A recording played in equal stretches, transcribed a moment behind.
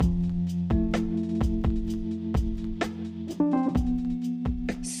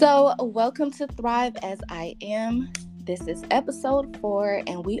So, welcome to Thrive as I Am. This is episode 4,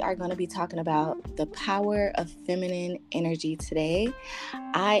 and we are going to be talking about the power of feminine energy today.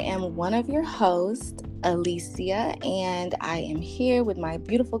 I am one of your hosts, Alicia, and I am here with my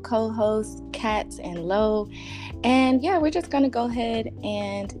beautiful co-hosts, Kat and Lo. And yeah, we're just going to go ahead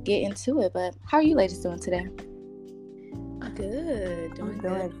and get into it. But how are you ladies doing today? Good. I'm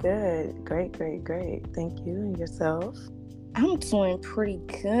doing good. Great. Thank you. And yourself? I'm doing pretty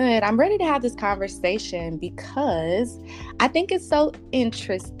good. I'm ready to have this conversation because I think it's so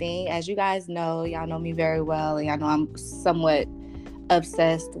interesting. As you guys know, y'all know me very well, and y'all know I'm somewhat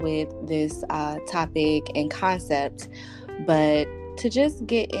obsessed with this topic and concept. But to just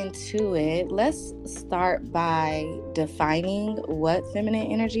get into it, let's start by defining what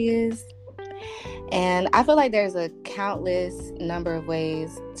feminine energy is. And I feel like there's a countless number of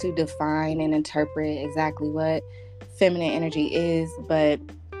ways to define and interpret exactly what feminine energy is, but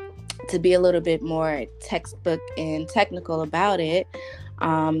to be a little bit more textbook and technical about it,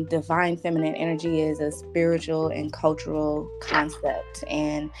 divine feminine energy is a spiritual and cultural concept,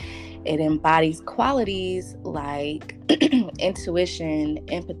 and it embodies qualities like intuition,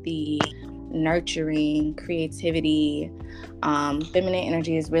 empathy, nurturing, creativity. Feminine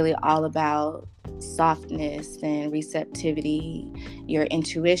energy is really all about softness and receptivity, your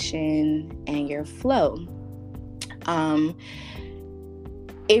intuition, and your flow.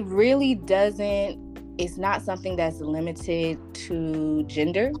 It really it's not something that's limited to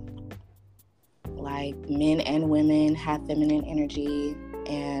gender. Like, men and women have feminine energy,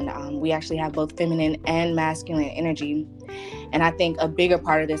 and we actually have both feminine and masculine energy. And I think a bigger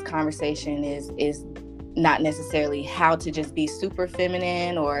part of this conversation is not necessarily how to just be super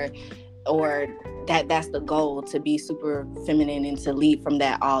feminine or that's the goal, to be super feminine and to lead from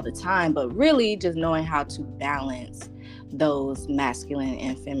that all the time, but really just knowing how to balance those masculine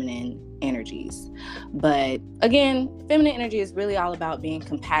and feminine energies. But again, feminine energy is really all about being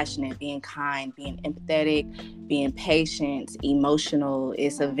compassionate, being kind, being empathetic, being patient, emotional.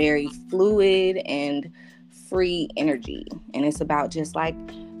 It's a very fluid and free energy, and it's about just like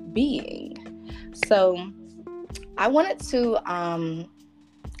being. So I wanted to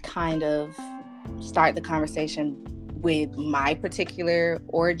kind of start the conversation with my particular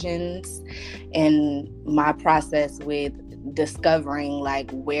origins and my process with discovering like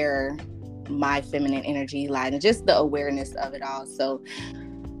where my feminine energy lies and just the awareness of it all. So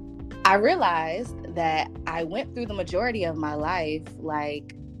I realized that I went through the majority of my life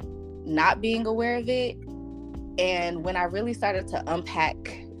like not being aware of it. And when I really started to unpack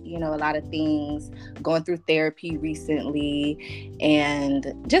a lot of things, going through therapy recently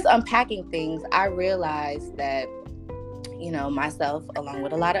and just unpacking things, I realized that, myself, along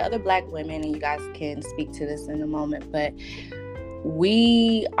with a lot of other Black women, and you guys can speak to this in a moment, but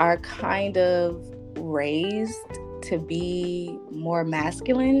we are kind of raised to be more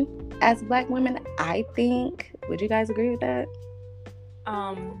masculine as Black women, I think. Would you guys agree with that?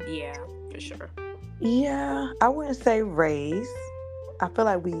 Yeah, for sure. Yeah, I wouldn't say raise. I feel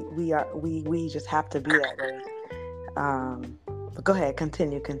like we just have to be that way. But go ahead,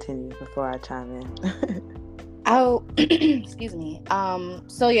 continue before I chime in. Oh, excuse me.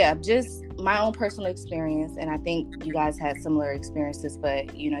 So yeah, just my own personal experience, and I think you guys had similar experiences,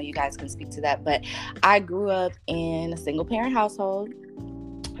 but you guys can speak to that. But I grew up in a single parent household,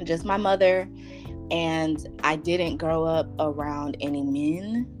 just my mother, and I didn't grow up around any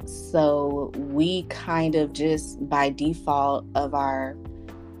men. So we kind of just by default of our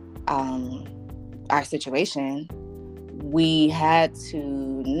situation, we had to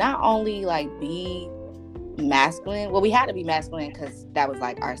not only like be masculine. Well, we had to be masculine because that was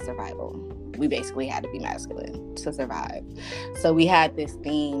like our survival. We basically had to be masculine to survive. So we had this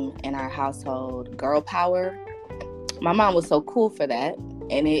theme in our household, girl power. My mom was so cool for that,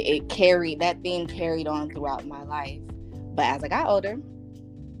 and that theme carried on throughout my life. But as I got older,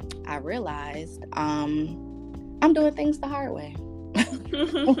 I realized I'm doing things the hard way.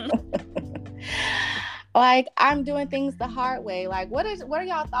 Like, I'm doing things the hard way. Like, what are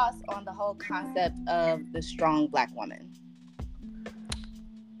y'all thoughts on the whole concept of the strong Black woman?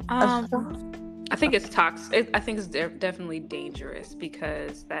 I think it's toxic. I think it's definitely dangerous,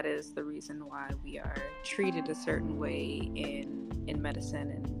 because that is the reason why we are treated a certain way in medicine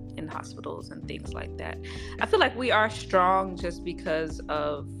and in hospitals and things like that. I feel like we are strong just because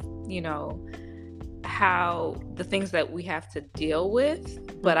of, how the things that we have to deal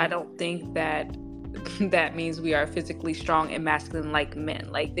with, but I don't think that means we are physically strong and masculine like men.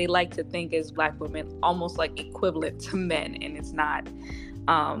 Like, they like to think as Black women almost like equivalent to men, and it's not.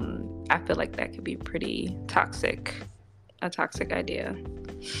 I feel like that could be pretty toxic. a toxic idea.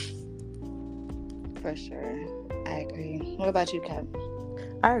 For sure. I agree. What about you, Kat?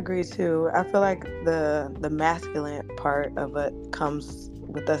 I agree too. I feel like the masculine part of it comes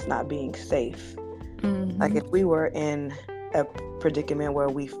with us not being safe. Like if we were in a predicament where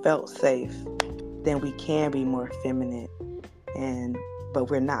we felt safe, then we can be more feminine. And but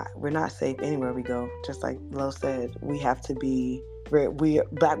we're not. We're not safe anywhere we go. Just like Lo said, we have to be. We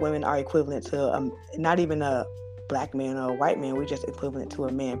black women are equivalent to not even a black man or a white man. We're just equivalent to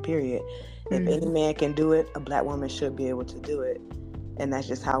a man. Period. If any man can do it, a black woman should be able to do it. And that's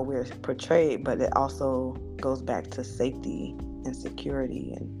just how we're portrayed. But it also goes back to safety and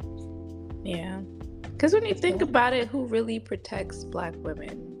security. And yeah, because when you think about it, who really protects black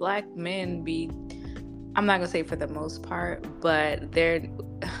women? Black men I'm not gonna say for the most part, but they're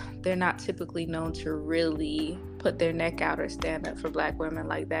not typically known to really put their neck out or stand up for black women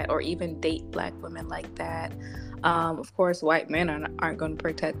like that, or even date black women like that. Of course, white men aren't going to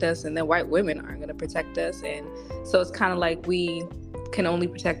protect us, and then white women aren't going to protect us, and so it's kind of like we can only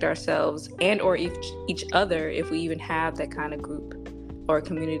protect ourselves and or each other if we even have that kind of group or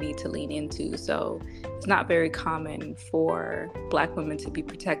community to lean into. So it's not very common for black women to be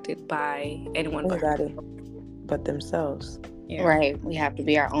protected by anyone but themselves. Yeah. Right. We have to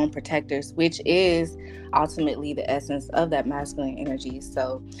be our own protectors, which is ultimately the essence of that masculine energy.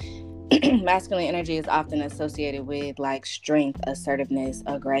 So masculine energy is often associated with like strength, assertiveness,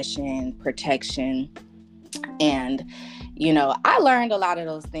 aggression, protection. And, you know, I learned a lot of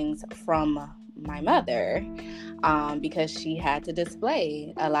those things from my mother because she had to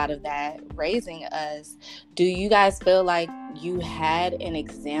display a lot of that raising us. Do you guys feel like you had an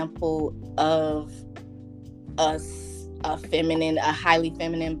example of a highly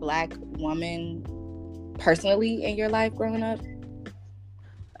feminine black woman personally in your life growing up?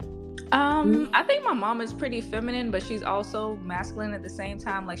 I think my mom is pretty feminine, but she's also masculine at the same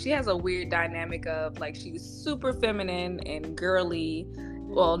time. Like she has a weird dynamic of like she's super feminine and girly.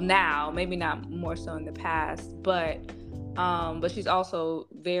 Well, now maybe not more so in the past, but she's also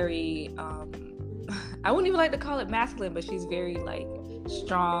very. I wouldn't even like to call it masculine, but she's very like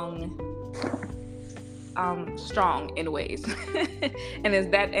strong in ways. and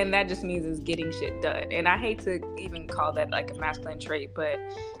that just means it's getting shit done. And I hate to even call that like a masculine trait, but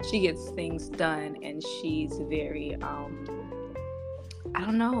she gets things done and she's very I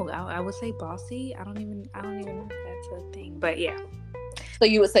don't know, I would say bossy. I don't even know if that's a thing, but yeah. So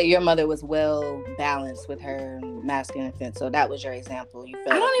you would say your mother was well balanced with her masculine fence. So that was your example. You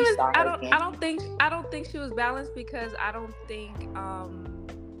felt I don't think she was balanced because I don't think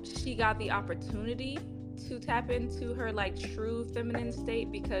she got the opportunity to tap into her like true feminine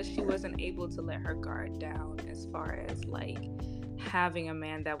state because she wasn't able to let her guard down as far as like having a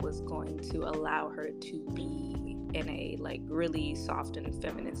man that was going to allow her to be in a like really soft and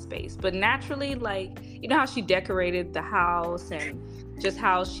feminine space. But naturally, like, you know how she decorated the house and just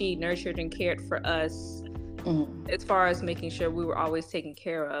how she nurtured and cared for us, as far as making sure we were always taken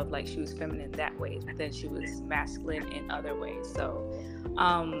care of. Like she was feminine that way, but then she was masculine in other ways. So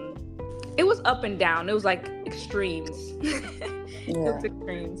it was up and down. It was like extremes. It was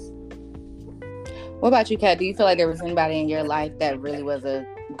extremes. What about you, Kat? Do you feel like there was anybody in your life that really was a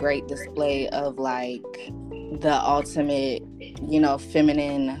great display of like the ultimate, you know,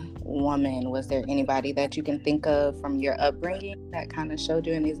 feminine woman? Was there anybody that you can think of from your upbringing that kind of showed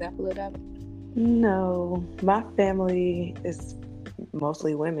you an example of that? No, my family is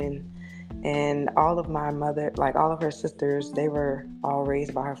mostly women. And all of my mother, like all of her sisters, they were all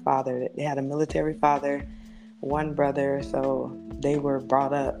raised by her father. They had a military father, one brother, so they were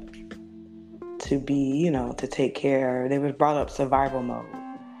brought up to be, you know, to take care. They were brought up survival mode.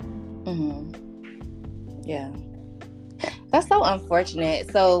 Yeah. That's so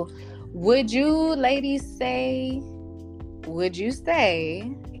unfortunate. So would you ladies say,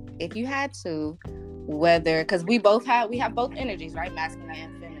 if you had to, whether, because we have both energies, right? Masculine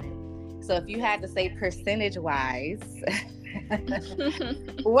and feminine. So if you had to say percentage wise,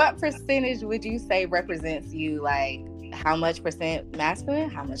 what percentage would you say represents you? Like how much percent masculine,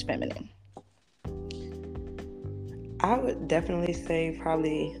 how much feminine? I would definitely say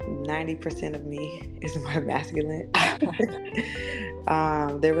probably 90% of me is more masculine.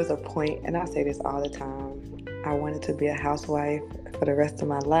 There was a point, and I say this all the time, I wanted to be a housewife for the rest of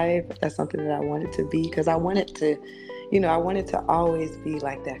my life. That's something that I wanted to be because I wanted to, you know, I wanted to always be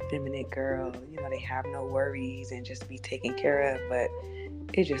like that feminine girl. You know, they have no worries and just be taken care of, but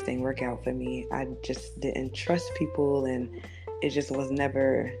it just didn't work out for me. I just didn't trust people, and it just was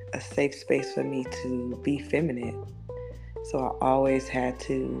never a safe space for me to be feminine. So I always had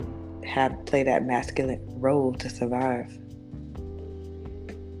to play that masculine role to survive.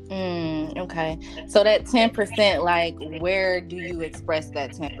 Okay. So that 10%, like, where do you express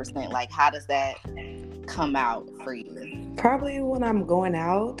that 10%? Like, how does that come out for you? Probably when I'm going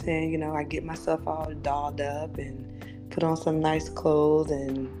out and, I get myself all dolled up and put on some nice clothes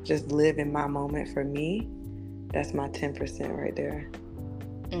and just live in my moment for me. That's my 10% right there.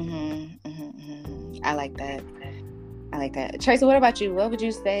 I like that. I like that. Tracy, what about you? What would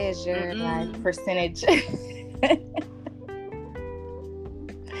you say is your like percentage?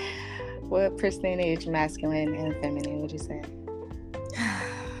 What percentage masculine and feminine would you say?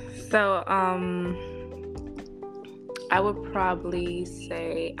 So, I would probably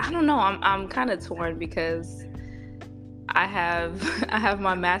say, I don't know. I'm kind of torn because I have I have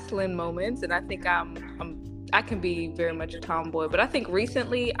my masculine moments, and I think I can be very much a tomboy, but I think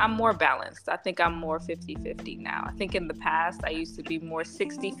recently I'm more balanced. I think I'm more 50-50 now. I think in the past I used to be more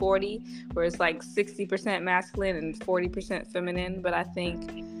 60-40, where it's like 60% masculine and 40% feminine. But I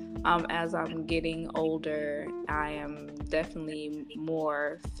think as I'm getting older, I am definitely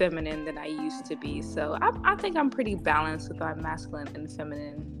more feminine than I used to be. So I think I'm pretty balanced with my masculine and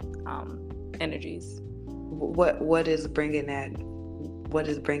feminine energies. What is bringing that? What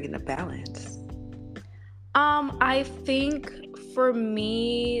is bringing the balance? I think for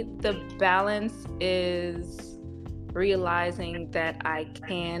me, the balance is realizing that I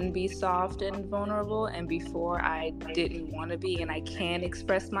can be soft and vulnerable, and before I didn't want to be, and I can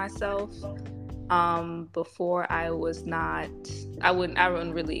express myself. Before I was not, I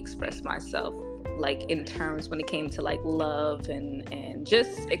wouldn't really express myself like in terms when it came to like love and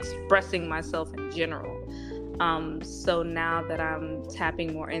just expressing myself in general. So now that I'm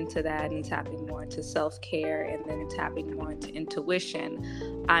tapping more into that and tapping more into self-care and then tapping more into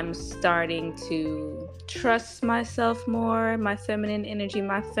intuition, I'm starting to trust myself more, my feminine energy,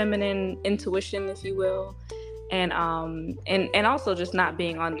 my feminine intuition, if you will. And also just not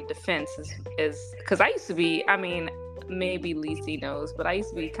being on the defense is because I used to be, I mean, maybe Lisi knows, but I used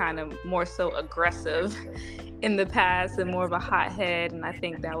to be kind of more so aggressive in the past and more of a hothead. And I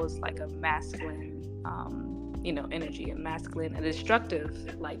think that was like a masculine energy, a masculine and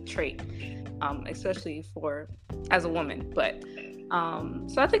destructive like trait, especially for as a woman. But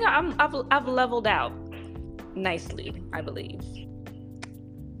so I think I've leveled out nicely, I believe.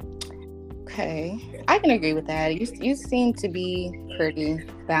 Okay, I can agree with that. You seem to be pretty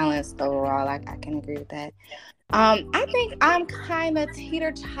balanced overall. I can agree with that. I think I'm kind of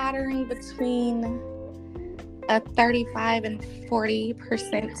teeter-tottering between a 35 and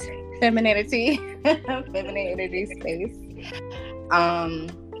 40% femininity, feminine energy space. Um,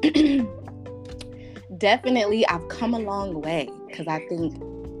 Definitely, I've come a long way because I think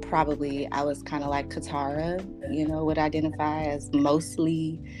probably I was kind of like Katara, would identify as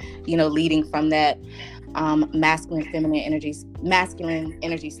mostly, leading from that masculine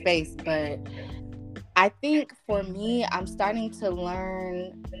energy space. But I think for me, I'm starting to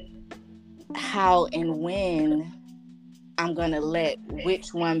learn how and when I'm going to let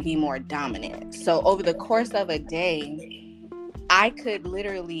which one be more dominant. So over the course of a day, I could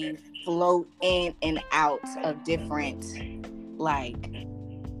literally float in and out of different, like,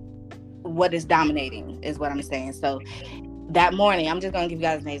 what is dominating is what I'm saying. So that morning, I'm just going to give you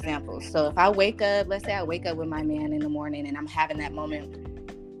guys an example. So if I wake up, let's say I wake up with my man in the morning and I'm having that moment,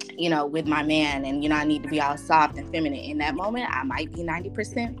 with my man, and, I need to be all soft and feminine. In that moment, I might be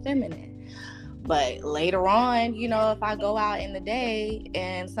 90% feminine. But later on, if I go out in the day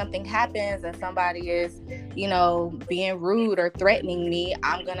and something happens and somebody is, being rude or threatening me,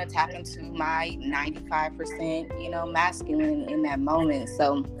 I'm going to tap into my 95%, masculine in that moment.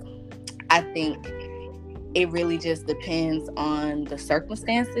 So I think it really just depends on the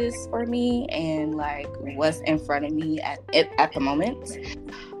circumstances for me and like what's in front of me at the moment.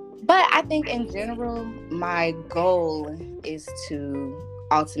 But I think in general, my goal is to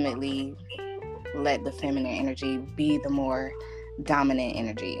ultimately let the feminine energy be the more dominant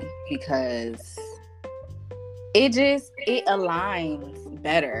energy, because it aligns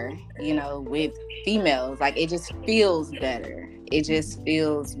better, with females. Like, it just feels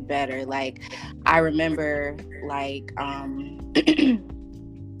better. Like, I remember, like,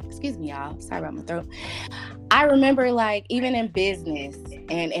 excuse me, y'all, sorry about my throat. I remember, like, even in business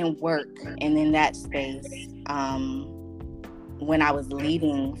and in work and in that space, when I was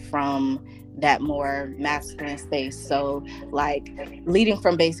leading from that more masculine space. So like leading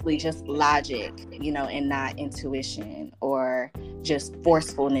from basically just logic, and not intuition, or just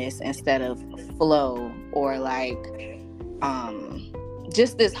forcefulness instead of flow, or like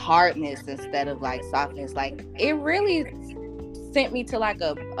just this hardness instead of like softness. Like, it really sent me to like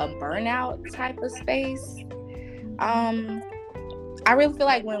a burnout type of space. I really feel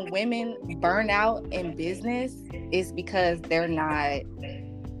like when women burn out in business, it's because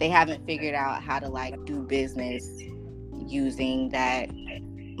they haven't figured out how to like do business using that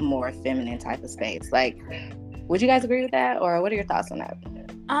more feminine type of space. Like, would you guys agree with that, or what are your thoughts on that?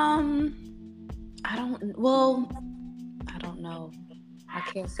 I don't. Well, I don't know. I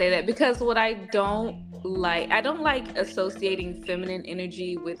can't say that because what I don't like associating feminine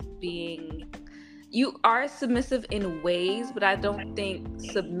energy with being. You are submissive in ways, but I don't think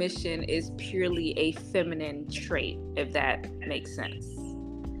submission is purely a feminine trait, if that makes sense.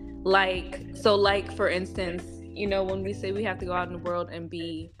 Like for instance, when we say we have to go out in the world and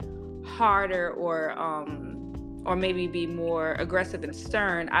be harder or maybe be more aggressive and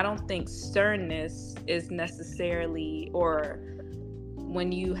stern, I don't think sternness is necessarily, or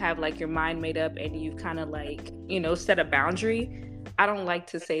when you have like your mind made up and you've kind of like, set a boundary, I don't like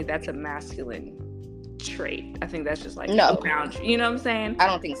to say that's a masculine trait. I think that's just like a boundary. You know what I'm saying? I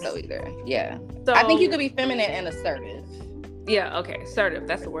don't think so either. Yeah. So I think you could be feminine and assertive. Yeah, okay. Assertive.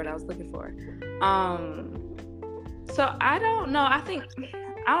 That's the word I was looking for. So I don't know. I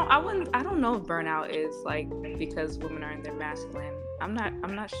don't know if burnout is like because women are in their masculine. I'm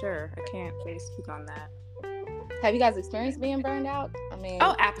not sure. I can't really speak on that. Have you guys experienced being burned out? I mean,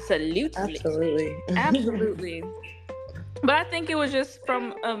 oh, absolutely. But I think it was just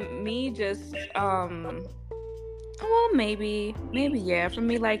from me just well, maybe yeah, for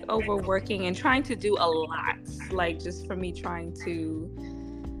me like overworking and trying to do a lot, like just for me trying to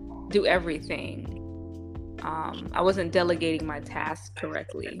do everything. I wasn't delegating my tasks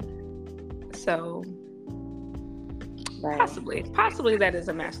correctly, so right. possibly that is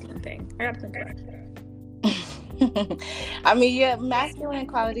a masculine thing. I gotta think about it. I mean, yeah, masculine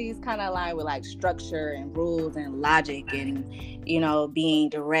qualities kind of align with like structure and rules and logic and, being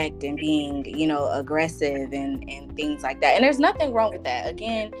direct and being, aggressive and things like that. And there's nothing wrong with that.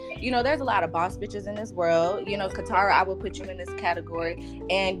 Again, there's a lot of boss bitches in this world. Katara, I will put you in this category.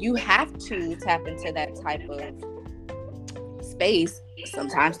 And you have to tap into that type of space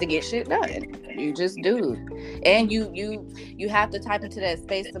sometimes to get shit done. You just do. And you have to tap into that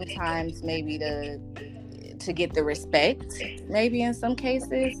space sometimes maybe to get the respect, maybe in some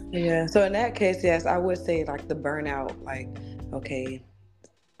cases. Yeah. So in that case, yes, I would say like the burnout, like, okay,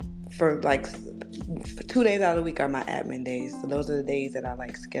 for 2 days out of the week are my admin days. So those are the days that I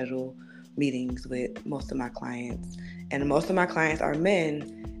like schedule meetings with most of my clients. And most of my clients are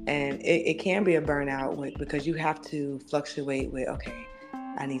men. And it can be a burnout because you have to fluctuate with, okay,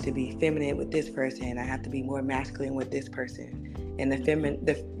 I need to be feminine with this person. I have to be more masculine with this person. And the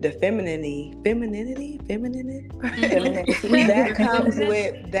femininity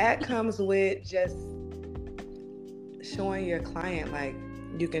that comes with just showing your client like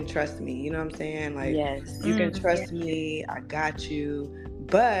you can trust me. You know what I'm saying? Like, yes, you can trust me. I got you.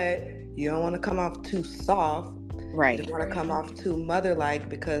 But you don't want to come off too soft. Right. You don't want to come off too mother-like,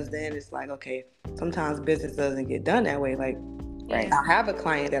 because then it's like, okay, sometimes business doesn't get done that way. Like, right. I have a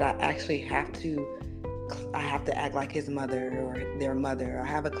client that I actually have to act like his mother or their mother. I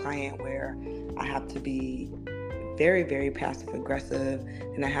have a client where I have to be very, very passive aggressive,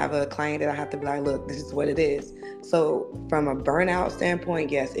 and I have a client that I have to be like, look, this is what it is. So from a burnout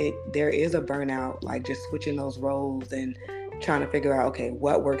standpoint, yes, there is a burnout, like just switching those roles and trying to figure out, okay,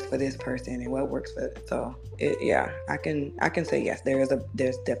 what works for this person and what works for. So I can say yes,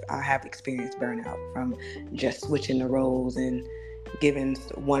 I have experienced burnout from just switching the roles and giving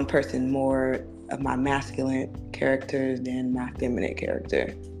one person more of my masculine character than my feminine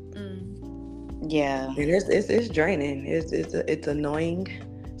character. Yeah, and it's draining. It's annoying.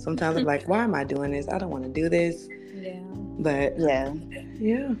 Sometimes I'm like, why am I doing this? I don't want to do this. Yeah. But yeah.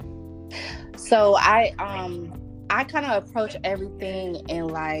 So I kind of approach everything in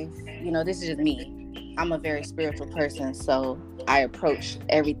life. This is just me. I'm a very spiritual person, so I approach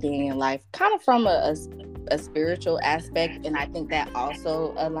everything in life kind of from a spiritual aspect, and I think that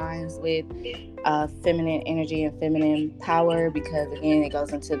also aligns with feminine energy and feminine power, because again, it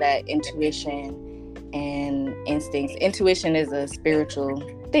goes into that intuition and instincts. Intuition is a spiritual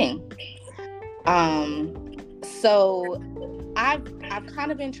thing. So I've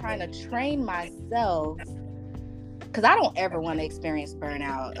kind of been trying to train myself, because I don't ever want to experience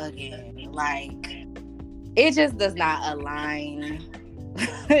burnout again. Like, it just does not align.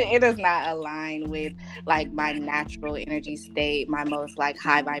 It does not align with like my natural energy state, my most like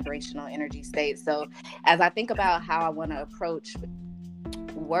high vibrational energy state. So as I think about how I want to approach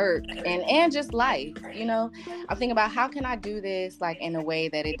work and just life, I'm thinking about how can I do this like in a way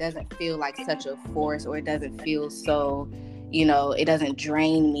that it doesn't feel like such a force, or it doesn't feel so it doesn't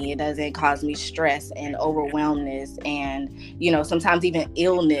drain me. It doesn't cause me stress and overwhelmness and, sometimes even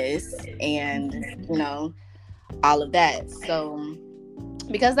illness and, all of that. So,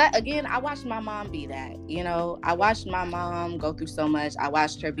 because that, again, I watched my mom be that, I watched my mom go through so much. I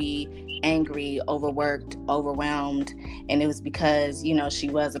watched her be angry, overworked, overwhelmed. And it was because, she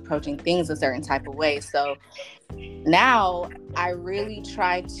was approaching things a certain type of way. So now I really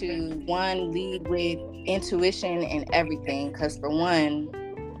try to, one, lead with intuition and everything. Because for one,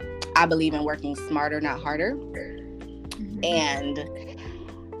 I believe in working smarter, not harder. And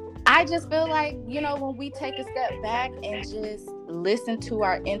I just feel like, when we take a step back and just listen to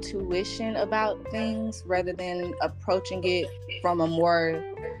our intuition about things rather than approaching it from a more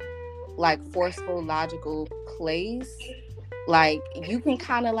like forceful, logical place, like you can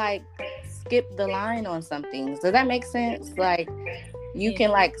kind of like skip the line on some things. Does that make sense? Like you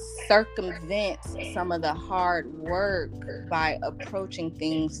can like circumvent some of the hard work by approaching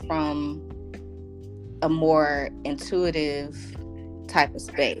things from a more intuitive type of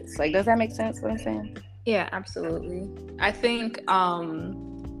space. Like, does that make sense what I'm saying? Yeah, absolutely. I think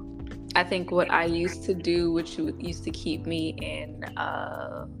what I used to do, which used to keep me in,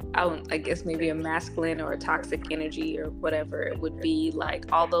 I guess maybe a masculine or a toxic energy or whatever, it would be like,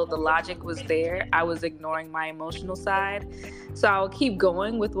 although the logic was there, I was ignoring my emotional side. So I would keep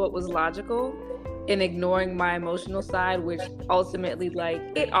going with what was logical and ignoring my emotional side, which ultimately, like,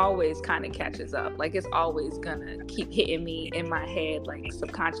 it always kind of catches up. Like, it's always gonna keep hitting me in my head, like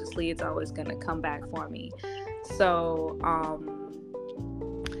subconsciously, it's always gonna come back for me. So,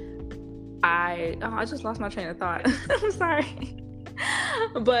 I just lost my train of thought. I'm sorry.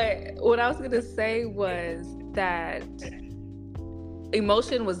 But what I was going to say was that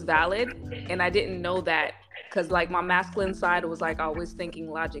emotion was valid, and I didn't know that because like my masculine side was like always thinking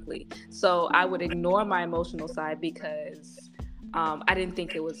logically. So I would ignore my emotional side because I didn't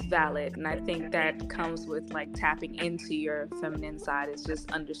think it was valid. And I think that comes with like tapping into your feminine side. It's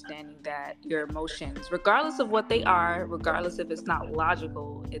just understanding that your emotions, regardless of what they are, regardless if it's not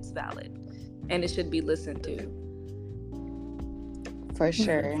logical, it's valid. And it should be listened to. For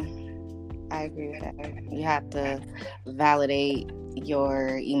sure. I agree with that. You have to validate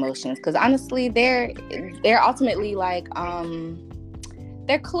your emotions because honestly, they're ultimately like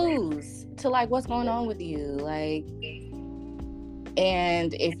they're clues to like what's going on with you. Like,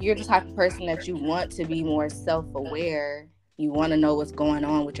 and if you're the type of person that you want to be more self-aware, you want to know what's going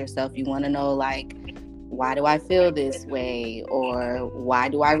on with yourself. You want to know like, why do I feel this way? Or why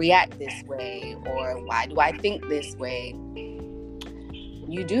do I react this way? Or why do I think this way?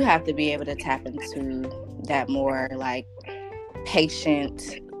 You do have to be able to tap into that more like patient,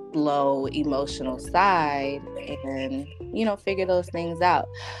 low emotional side and, figure those things out.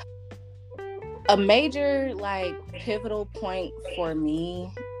 A major like pivotal point for me,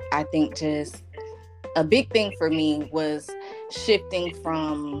 I think just a big thing for me was shifting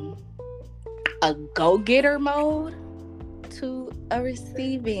from a go-getter mode to a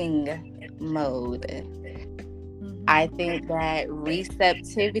receiving mode. I think that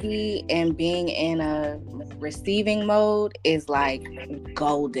receptivity and being in a receiving mode is like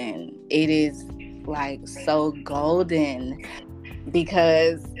golden. It is like so golden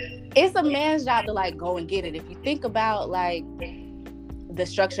because it's a man's job to like go and get it. If you think about like the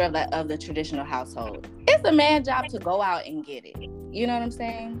structure of the traditional household, it's a man's job to go out and get it. You know what I'm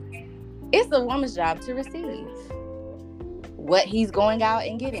saying? It's the woman's job to receive what he's going out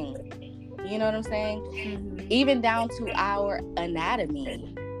and getting. You know what I'm saying? Mm-hmm. Even down to our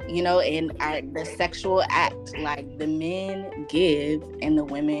anatomy, in the sexual act, like the men give and the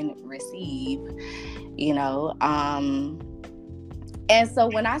women receive, And so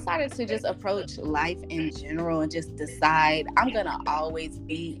when I started to just approach life in general and just decide I'm going to always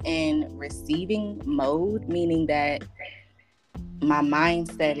be in receiving mode, meaning that my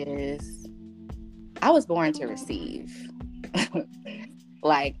mindset is I was born to receive.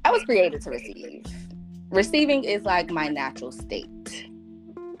 Like, I was created to receive. Receiving is like my natural state.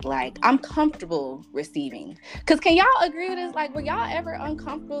 Like, I'm comfortable receiving. Because can y'all agree with this? Like, were y'all ever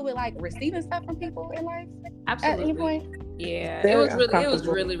uncomfortable with like receiving stuff from people in life? Absolutely. At any point? Yeah, it was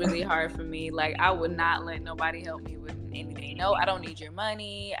really, really hard for me. Like, I would not let nobody help me with anything. No, I don't need your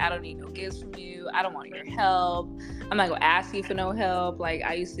money. I don't need no gifts from you. I don't want your help. I'm not gonna ask you for no help. Like,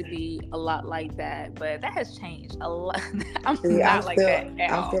 I used to be a lot like that, but that has changed a lot. I'm not like that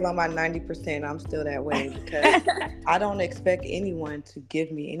at all. I'm still on my 90%. I'm still that way because I don't expect anyone to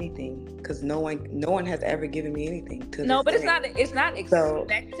give me anything because no one has ever given me anything. No, but it's not expecting. So,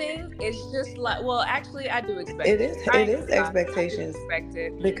 it's just like, well, actually, I do expect it is expectations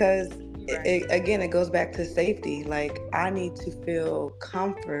because again, it goes back to safety. Like, I need to feel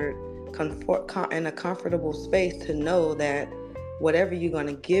in a comfortable space to know that whatever you're going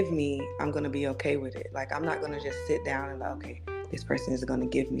to give me, I'm going to be okay with it. Like, I'm not going to just sit down and like, okay, this person is going to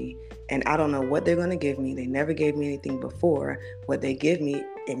give me, and I don't know what they're going to give me. They never gave me anything before. What they give me,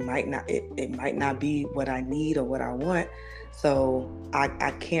 it might not be what I need or what I want. So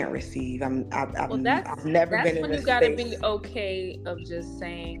I can't receive. I've never been that's in when a you gotta space. be okay of just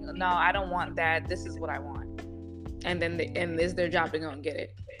saying, no, I don't want that. This is what I want, and then and it's their job to go and get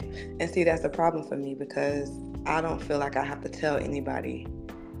it. And see, that's the problem for me, because I don't feel like I have to tell anybody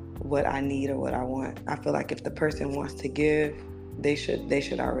what I need or what I want. I feel like if the person wants to give, they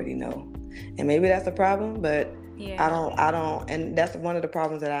should already know. And maybe that's a problem, but yeah. I don't, and that's one of the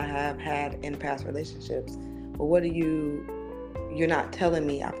problems that I have had in past relationships. Well, you're not telling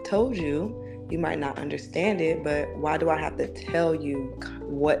me. I've told you. You might not understand it, but why do I have to tell you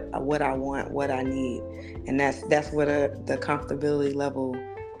what I want, what I need? And that's what the comfortability level,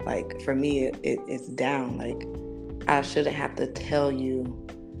 like, for me, it's down. Like, I shouldn't have to tell you.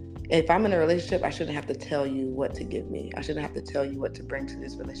 If I'm in a relationship, I shouldn't have to tell you what to give me. I shouldn't have to tell you what to bring to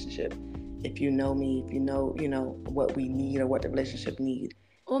this relationship. If you know me, if you know what we need or what the relationship need.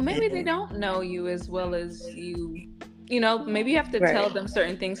 Well, maybe they don't know you as well as you. Maybe you have to tell them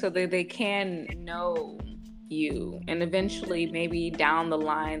certain things so that they can know you, and eventually maybe down the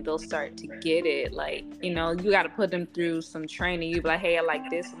line they'll start to get it. Like, you got to put them through some training. You be like, hey, I like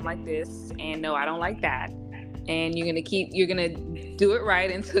this, I'm like this, and no, I don't like that. And you're gonna do it right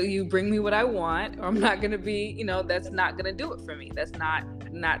until you bring me what I want, or I'm not gonna be, that's not gonna do it for me. That's not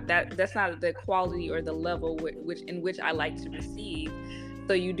the quality or the level in which I like to receive.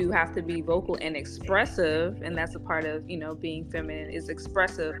 So you do have to be vocal and expressive, and that's a part of, being feminine, is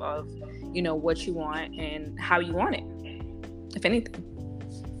expressive of, what you want and how you want it, if anything.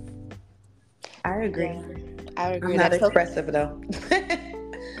 I agree. Yeah, I agree. I'm not expressive though.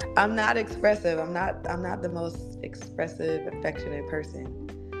 I'm not expressive. I'm not the most expressive, affectionate person.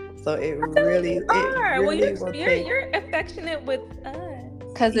 So it really you're affectionate with us.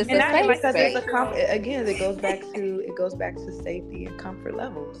 Because it's a safe space. Again, it goes back to safety and comfort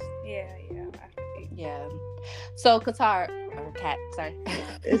levels. Yeah. So Qatar or Kat, sorry.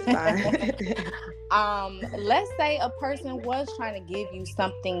 It's fine. Let's say a person was trying to give you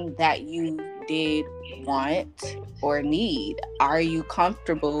something that you did want or need. Are you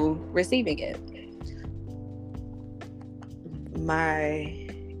comfortable receiving it? My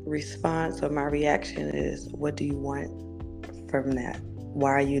response or my reaction is, what do you want from that?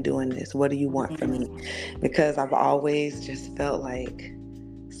 Why are you doing this? What do you want from me? Because I've always just felt like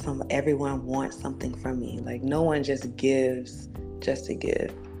everyone wants something from me. Like, no one just gives just to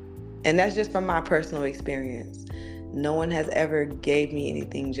give. And that's just from my personal experience. No one has ever gave me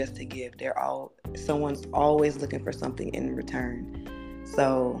anything just to give. Someone's always looking for something in return.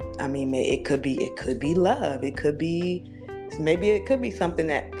 So, I mean, it could be love. Maybe it could be something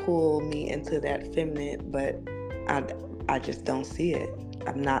that pulled me into that feminine, but I just don't see it.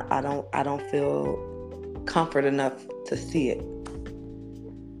 I don't feel comfort enough to see it.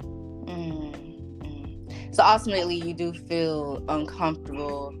 So ultimately you do feel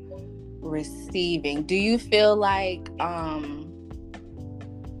uncomfortable receiving. Do you feel like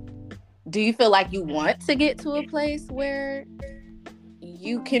you want to get to a place where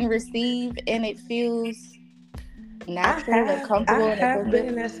you can receive and it feels natural and comfortable? I have been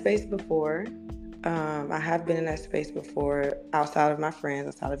in that space before. I have been in that space before, outside of my friends,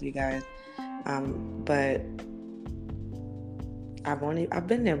 outside of you guys. But I've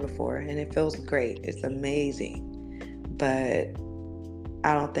been there before, and it feels great. It's amazing. But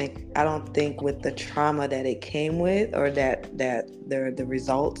I don't think with the trauma that it came with, or that the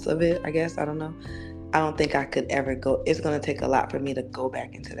results of it, I guess, I don't know. I don't think I could ever go. It's going to take a lot for me to go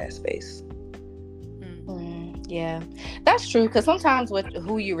back into that space. Yeah, that's true. Because sometimes with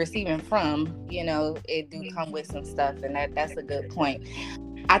who you're receiving from, it do come with some stuff, and that's a good point.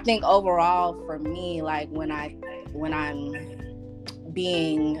 I think overall for me, like when I'm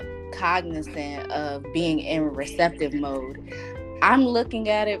being cognizant of being in receptive mode, I'm looking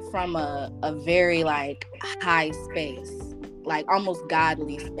at it from a very like high space, like almost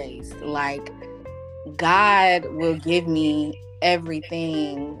godly space. Like, God will give me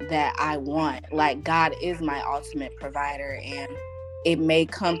everything that I want. Like, God is my ultimate provider, and it may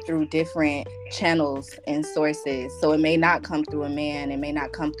come through different channels and sources. So it may not come through a man, it may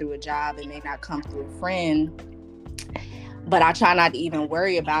not come through a job, it may not come through a friend. But I try not to even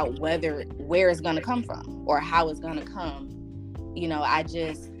worry about where it's going to come from or how it's going to come. I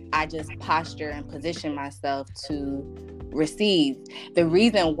just posture and position myself to receive. The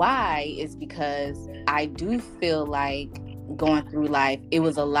reason why is because I do feel like going through life, it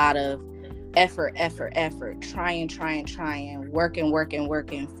was a lot of effort, trying,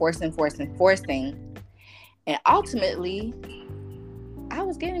 working, forcing. And ultimately, I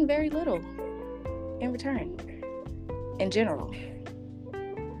was getting very little in return in general.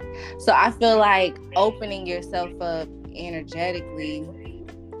 So I feel like opening yourself up energetically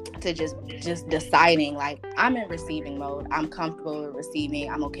to just deciding, like, I'm in receiving mode, I'm comfortable with receiving,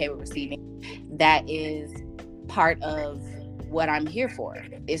 I'm okay with receiving, that is part of what I'm here for,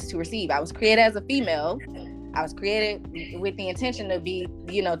 is to receive. I was created as a female. I was created with the intention to be,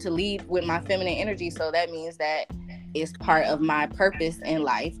 to lead with my feminine energy. So that means that it's part of my purpose in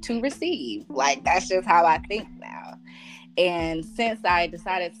life to receive. Like, that's just how I think now. And since I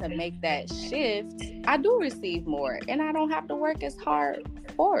decided to make that shift, I do receive more and I don't have to work as hard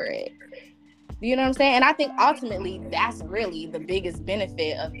for it. You know what I'm saying? And I think ultimately that's really the biggest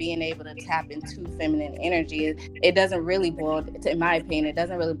benefit of being able to tap into feminine energy. It doesn't really boil, in my opinion, it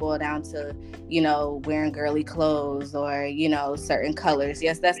doesn't really boil down to, wearing girly clothes or, certain colors.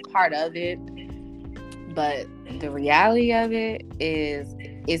 Yes, that's part of it. But the reality of it is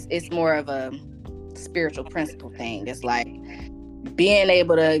it's more of a spiritual principle thing. It's like being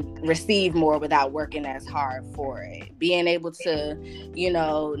able to receive more without working as hard for it, being able to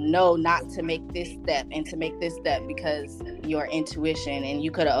know not to make this step and to make this step because your intuition, and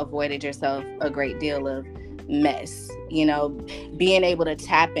you could have avoided yourself a great deal of mess, being able to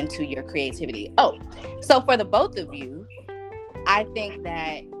tap into your creativity. So for the both of you, I think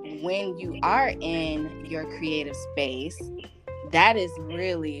that when you are in your creative space, that is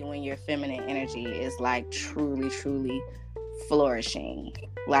really when your feminine energy is like truly flourishing.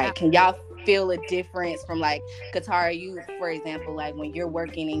 Like, can y'all feel a difference from, like, Katara, you, for example, like when you're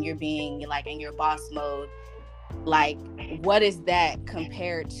working and you're being like in your boss mode, like what is that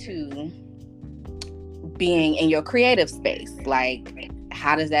compared to being in your creative space? Like,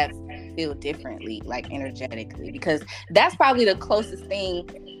 how does that feel differently, like energetically? Because that's probably the closest thing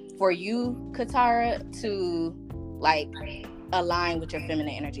for you, Katara, to like align with your feminine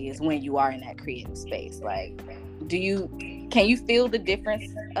energy, is when you are in that creative space. Like, can you feel the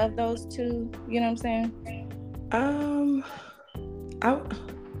difference of those two? You know what I'm saying?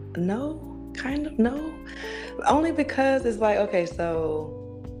 No, kind of no. Only because it's like, okay,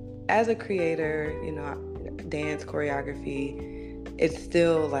 so as a creator, dance choreography, it's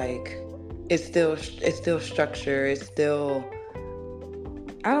still like, it's still structure. It's still,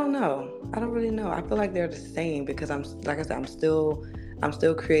 I don't know. I don't really know. I feel like they're the same because I'm, like I said, I'm still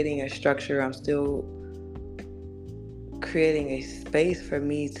creating a structure. I'm still creating a space for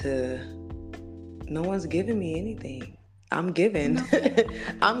me to, no one's giving me anything. I'm giving. No.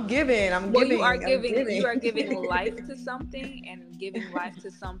 I'm giving. Well, you are giving life to something, and giving life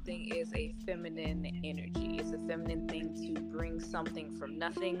to something is a feminine energy. It's a feminine thing to bring something from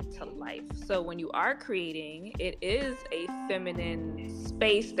nothing to life. So when you are creating, it is a feminine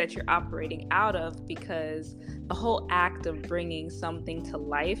space that you're operating out of, because the whole act of bringing something to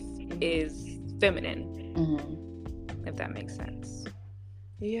life is feminine. Mm-hmm. If that makes sense.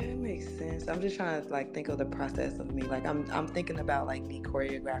 Yeah, it makes sense. I'm just trying to like think of the process of me. Like I'm thinking about like me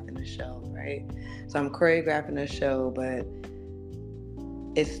choreographing the show, right? So I'm choreographing the show, but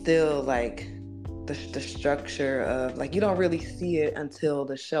it's still like the structure of, like, you don't really see it until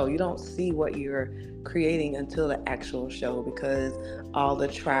the show. You don't see what you're creating until the actual show, because all the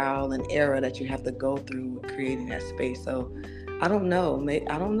trial and error that you have to go through creating that space. So I don't know.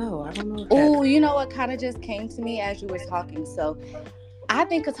 I don't know. Oh, you know what kind of just came to me as you were talking? So I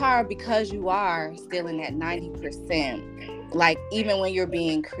think, Katara, because you are still in that 90%, like even when you're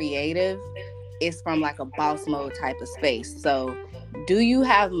being creative, it's from like a boss mode type of space. So do you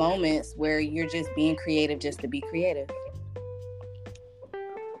have moments where you're just being creative just to be creative?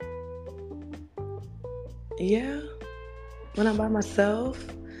 Yeah. When I'm by myself,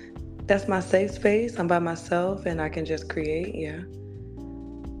 that's my safe space. I'm by myself and I can just create. Yeah.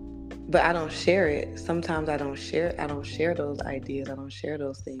 But I don't share it. Sometimes I don't share those ideas. I don't share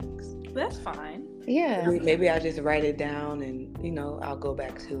those things. That's fine. Yeah. Maybe I just write it down and, I'll go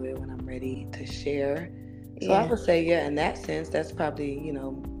back to it when I'm ready to share. So I would say, yeah, in that sense, that's probably,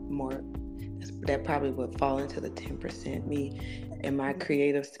 more, that probably would fall into the 10%. Me in my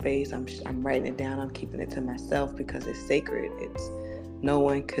creative space, I'm writing it down. I'm keeping it to myself because it's sacred. It's, no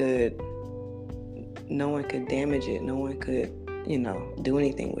one could damage it. No one could, do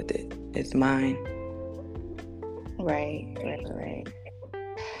anything with it. It's mine. Right.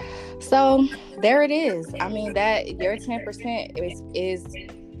 So there it is. I mean, that your 10% is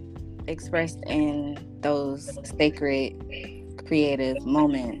expressed in those sacred creative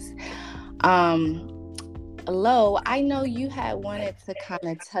moments. Um, Lo, I know you had wanted to kind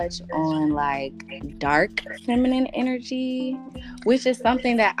of touch on like dark feminine energy, which is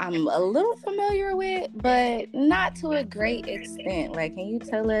something that I'm a little familiar with, but not to a great extent. Like, can you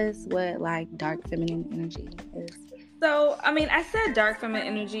tell us what like dark feminine energy is? So, I mean, I said dark feminine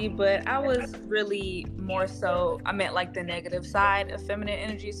energy, but I was really more so, I meant like the negative side of feminine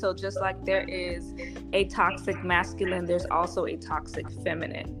energy. So, just like there is a toxic masculine, there's also a toxic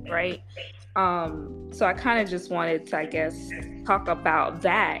feminine, right? So I kind of just wanted to, I guess, talk about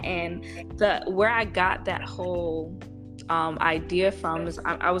that. And the where I got that whole idea from is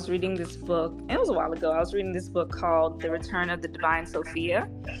I was reading this book, and it was a while ago. I was reading this book called The Return of the Divine Sophia.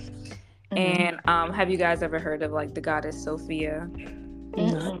 Mm-hmm. And have you guys ever heard of like the goddess Sophia?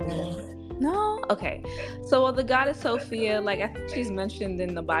 Not Mm-mm. yet. No? Okay. So, well, the goddess Sophia, like, I think she's mentioned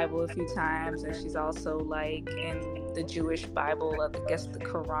in the Bible a few times, and she's also, like, in the Jewish Bible, I guess the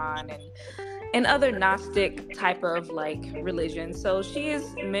Quran, and other Gnostic type of, like, religion. So, she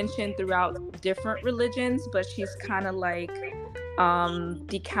is mentioned throughout different religions, but she's kind of like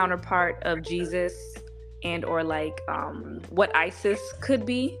the counterpart of Jesus and, or, like, what Isis could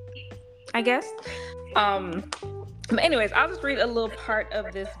be, I guess. Um, but anyways, I'll just read a little part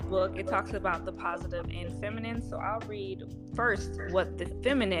of this book. It talks about the positive and feminine. So I'll read first what the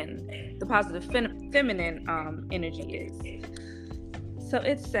positive feminine energy is. So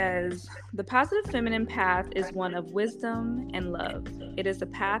it says, the positive feminine path is one of wisdom and love. It is a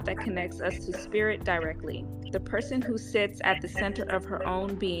path that connects us to spirit directly. The person who sits at the center of her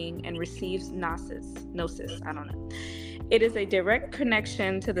own being and receives gnosis, I don't know. It is a direct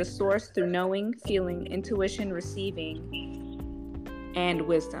connection to the source through knowing, feeling, intuition, receiving, and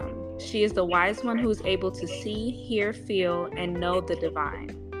wisdom. She is the wise one who is able to see, hear, feel, and know the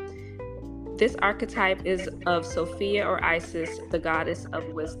divine. This archetype is of Sophia or Isis, the goddess of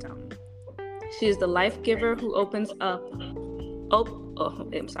wisdom. She is the life giver who opens up.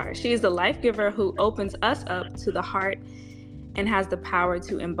 She is the life giver who opens us up to the heart and has the power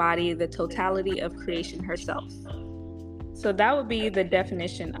to embody the totality of creation herself. So that would be the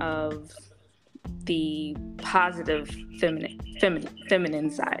definition of the positive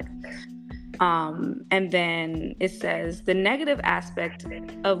feminine side. And then it says the negative aspect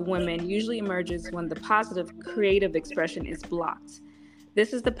of women usually emerges when the positive creative expression is blocked.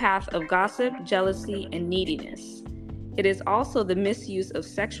 This is the path of gossip, jealousy, and neediness. It is also the misuse of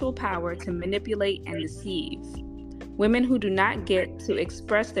sexual power to manipulate and deceive. Women who do not get to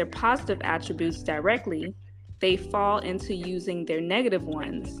express their positive attributes directly, they fall into using their negative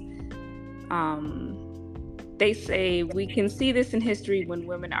ones. They say we can see this in history when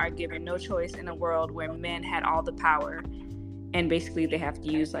women are given no choice in a world where men had all the power, and basically they have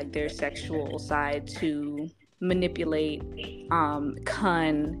to use like their sexual side to manipulate,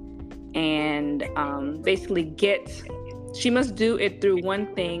 cun, and basically get. She must do it through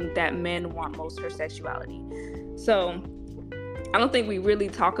one thing that men want most, her sexuality. So I don't think we really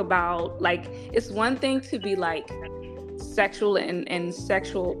talk about, like, it's one thing to be like sexual and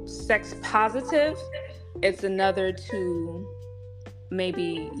sexual sex positive. It's another to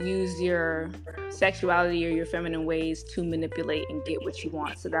maybe use your sexuality or your feminine ways to manipulate and get what you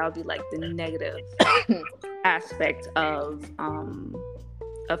want. So that would be like the negative aspect of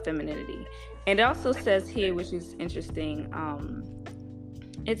femininity. And it also says here, which is interesting,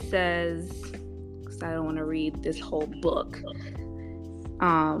 it says, because I don't want to read this whole book.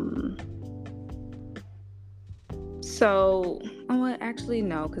 So, well, actually,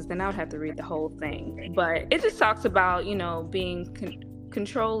 no, because then I would have to read the whole thing. But it just talks about, you know, being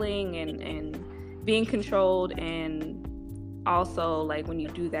controlling and being controlled. And also, like, when you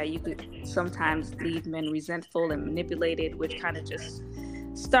do that, you could sometimes leave men resentful and manipulated, which kind of just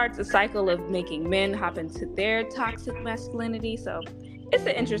starts a cycle of making men hop into their toxic masculinity. So it's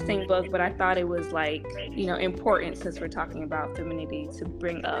an interesting book, but I thought it was, like, you know, important, since we're talking about femininity, to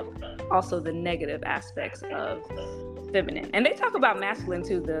bring up also the negative aspects of feminine. And they talk about masculine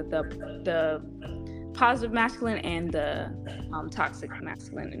too, the positive masculine and the toxic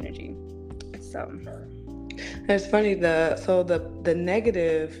masculine energy. So It's funny, the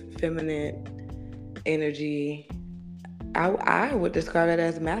negative feminine energy, I would describe it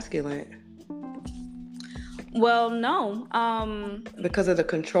as masculine. well, no, Because of the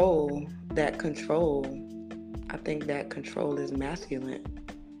control. I think that control is masculine.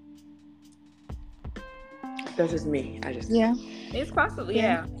 That's just me. Yeah. it's possible.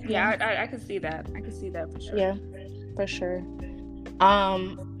 Yeah. I can see that. I can see that for sure. Yeah, for sure.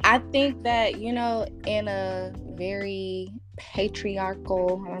 I think that, you know, in a very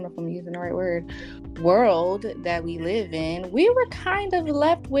patriarchal, I don't know if I'm using the right word, world that we live in, we were kind of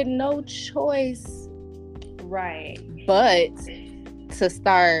left with no choice, Right. but to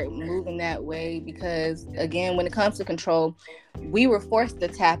start moving that way, because again, when it comes to control, we were forced to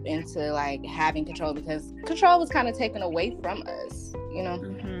tap into like having control, because control was kind of taken away from us, you know.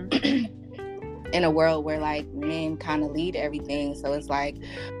 Mm-hmm. In a world where like men kind of lead everything, so it's like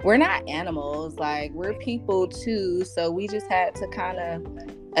we're not animals, like we're people too, so we just had to kind of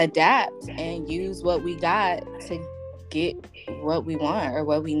adapt and use what we got to get what we want or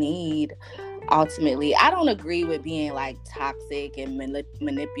what we need. Ultimately, I don't agree with being like toxic and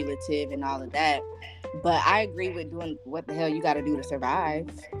manipulative and all of that, but I agree with doing what the hell you got to do to survive.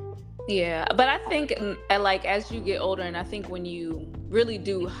 Yeah, but I think like as you get older, and I think when you really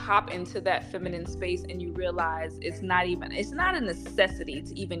do hop into that feminine space and you realize it's not a necessity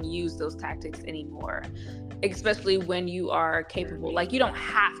to even use those tactics anymore, especially when you are capable. Like you don't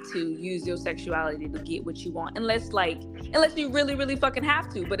have to use your sexuality to get what you want unless you really really fucking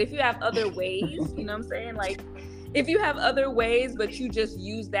have to. But if you have other ways, you know what I'm saying? Like if you have other ways but you just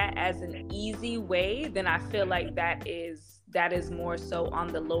use that as an easy way, then I feel like that is more so on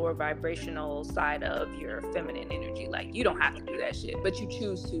the lower vibrational side of your feminine energy. Like you don't have to do that shit, but you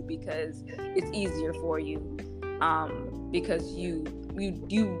choose to because it's easier for you. Because you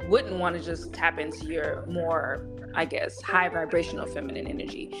wouldn't want to just tap into your more, I guess, high vibrational feminine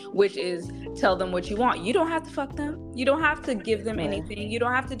energy, which is tell them what you want. You don't have to fuck them. You don't have to give them anything. You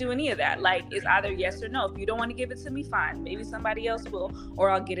don't have to do any of that. Like it's either yes or no. If you don't want to give it to me, fine. Maybe somebody else will, or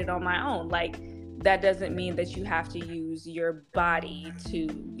I'll get it on my own. Like that doesn't mean that you have to use your body to,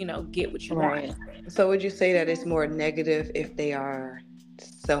 get what you want. So would you say that it's more negative if they are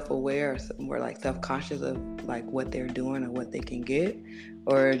self-aware or more like self-conscious of like what they're doing or what they can get,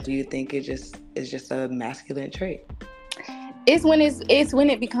 or do you think it's just a masculine trait? It's when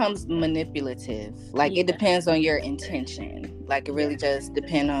it becomes manipulative. Like it depends on your intention. Like it really just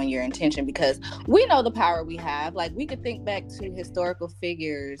depends on your intention, because we know the power we have. Like we could think back to historical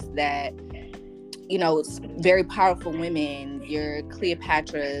figures that, very powerful women, your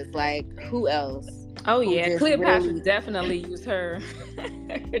Cleopatra's, like who else? Oh Who yeah, just Cleopatra really, definitely used her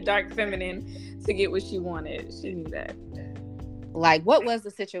her dark feminine to get what she wanted. She knew that. like, what was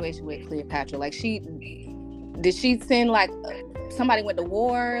the situation with Cleopatra? Like did she send like somebody went to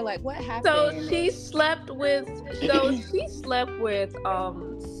war? Like what So happened? she slept with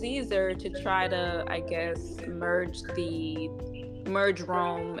Caesar to try to, I guess, merge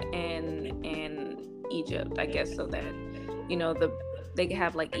Rome and Egypt, I guess, so that they could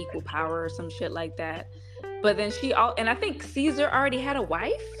have like equal power or some shit like that. But then and I think Caesar already had a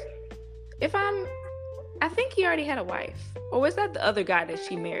wife. I think he already had a wife, or was that the other guy that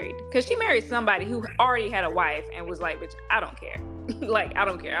she married? Because she married somebody who already had a wife and was like, "Bitch, I don't care. Like I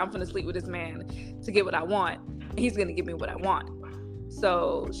don't care. I'm gonna sleep with this man to get what I want. He's gonna give me what I want."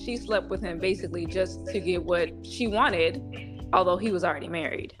 So she slept with him basically just to get what she wanted, although he was already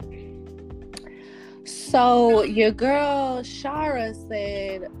married. So your girl Shara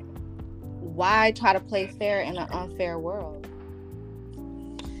said, why try to play fair in an unfair world?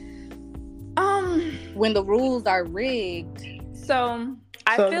 When the rules are rigged. So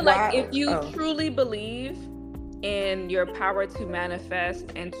I feel like if you truly believe in your power to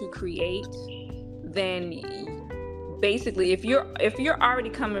manifest and to create, then basically if you're already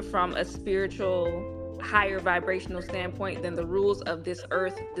coming from a spiritual higher vibrational standpoint, then the rules of this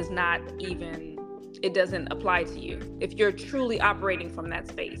earth doesn't apply to you. If you're truly operating from that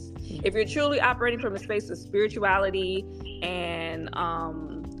space, if you're truly operating from a space of spirituality and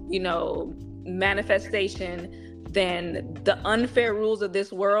manifestation, then the unfair rules of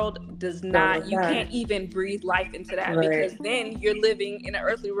this world you can't even breathe life into that, because then you're living in an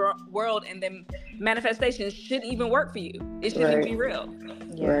earthly world, and then manifestation shouldn't even work for you. It shouldn't even be real.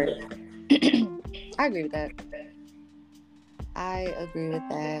 I agree with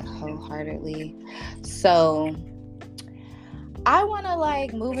that wholeheartedly. So I want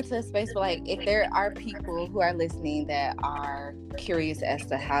to move into a space where if there are people who are listening that are curious as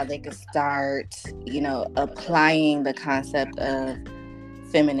to how they could start, applying the concept of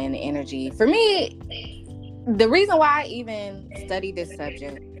feminine energy. For me, the reason why I even study this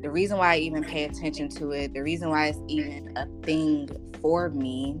subject, the reason why I even pay attention to it, the reason why it's even a thing for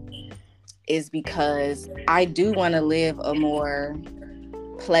me is because I do want to live a more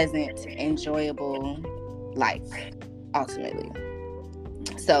pleasant, enjoyable life, ultimately.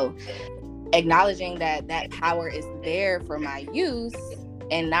 So acknowledging that power is there for my use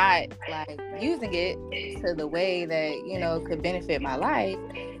and not using it to the way that, could benefit my life,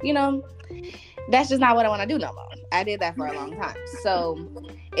 you know, that's just not what I want to do no more. I did that for a long time. So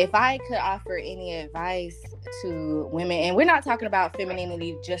if I could offer any advice to women, and we're not talking about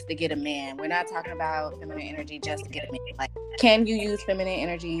femininity just to get a man. We're not talking about feminine energy just to get a man. Like, can you use feminine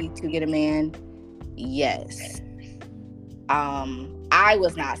energy to get a man? Yes. I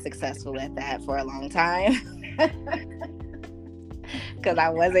was not successful at that for a long time. Because I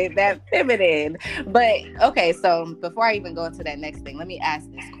wasn't that feminine. But okay, so before I even go into that next thing, let me ask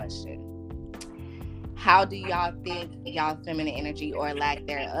this question. How do y'all think y'all feminine energy or lack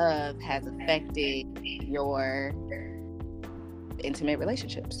thereof has affected your intimate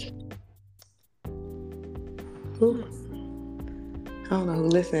relationships? Ooh. I don't know who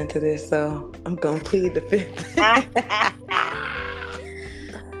listening to this, so I'm gonna plead the fifth.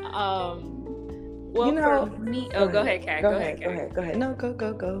 Well, You know, for me, go ahead, Kat. Go ahead. No,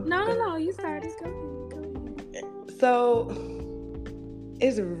 go. No, you started. Go ahead. So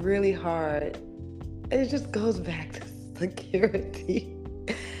it's really hard. It just goes back to security.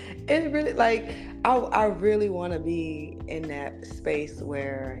 It's really like I really want to be in that space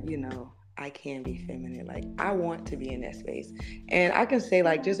where, you know, I can be feminine. Like, I want to be in that space. And I can say,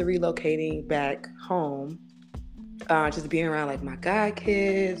 like, just relocating back home, just being around like my god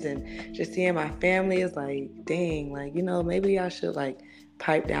kids and just seeing my family is like, dang, like, you know, maybe I should like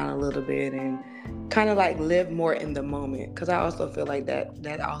pipe down a little bit and kind of like live more in the moment, because I also feel like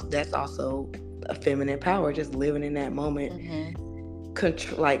that's also a feminine power, just living in that moment.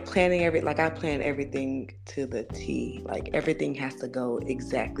 Like planning like I plan everything to the T. Like, everything has to go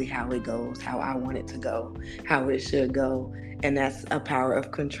exactly how it goes, how I want it to go, how it should go. And that's a power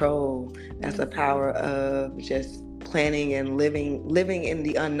of control. That's a power of just planning and living in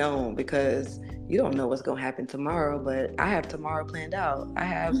the unknown, because you don't know what's going to happen tomorrow. But I have tomorrow planned out. I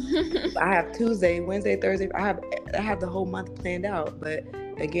have Tuesday, Wednesday, Thursday. I have the whole month planned out. But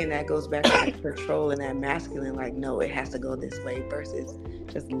again, that goes back to that control and that masculine, like, no, it has to go this way, versus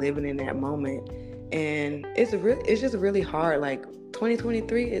just living in that moment. And it's just really hard. Like,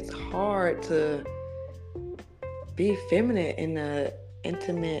 2023, it's hard to be feminine in a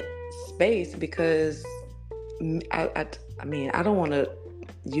intimate space, because I mean, I don't want to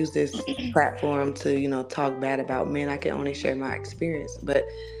use this platform to, you know, talk bad about men. I can only share my experience, but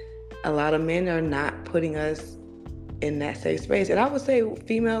a lot of men are not putting us in that safe space. And I would say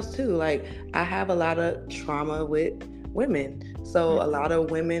females too. Like, I have a lot of trauma with women, so a lot of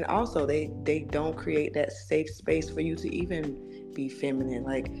women also, they don't create that safe space for you to even be feminine.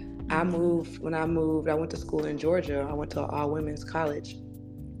 Like, when I moved, I went to school in Georgia. I went to an all-women's college.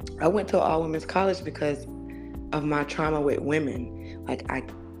 I went to an all-women's college because of my trauma with women. Like, I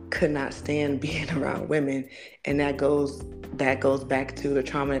could not stand being around women, and that goes back to the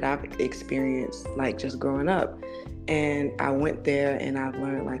trauma that I've experienced, like, just growing up. And I went there and I've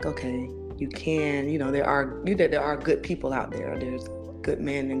learned, like, okay, you can, you know, there are good people out there. There's good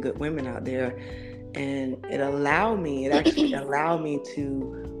men and good women out there. And it actually allowed me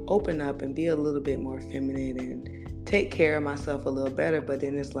to open up and be a little bit more feminine and take care of myself a little better. But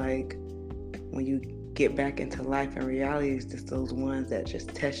then it's like, when you get back into life and reality, it's just those ones that just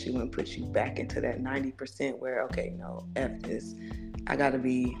test you and put you back into that 90% where, okay, no, F this. I gotta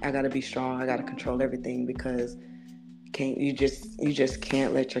be strong. I gotta control everything, because you just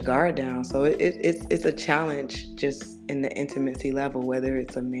can't let your guard down. So it's a challenge just in the intimacy level, whether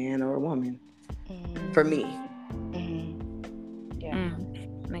it's a man or a woman. For me. Yeah.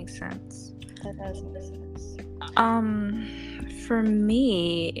 Makes sense. That does make sense. For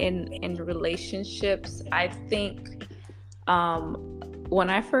me, in relationships, I think when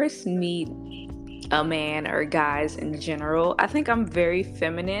I first meet a man or guys in general, I think I'm very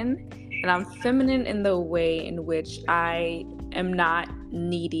feminine. And I'm feminine in the way in which I am not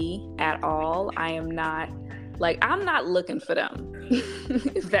needy at all. I'm not looking for them,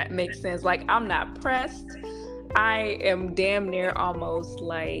 if that makes sense. Like, I'm not pressed. I am damn near almost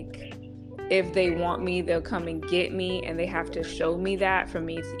like, if they want me, they'll come and get me, and they have to show me that for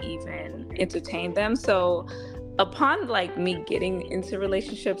me to even entertain them. So upon like me getting into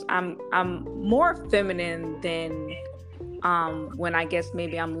relationships, I'm more feminine than when I guess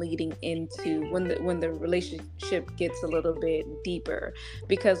maybe I'm leading into when the relationship gets a little bit deeper.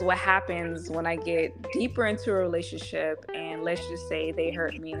 Because what happens when I get deeper into a relationship, and let's just say they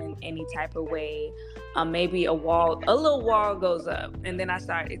hurt me in any type of way, maybe a little wall goes up, and then I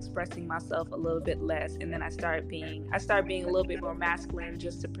start expressing myself a little bit less, and then I start being a little bit more masculine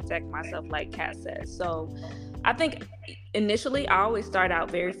just to protect myself, like Kat says. So I think initially I always start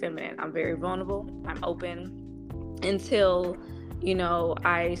out very feminine. I'm very vulnerable, I'm open, until, you know,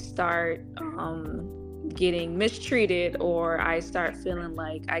 I start getting mistreated, or I start feeling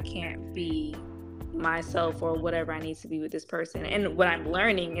like I can't be myself or whatever I need to be with this person. And what I'm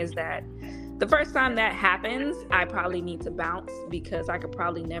learning is that the first time that happens, I probably need to bounce, because I could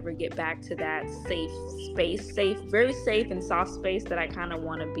probably never get back to that safe space, very safe and soft space that I kind of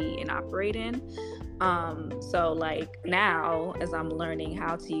want to be and operate in. So like now, as I'm learning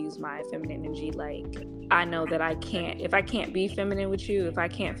how to use my feminine energy, like I know that if I can't be feminine with you, if I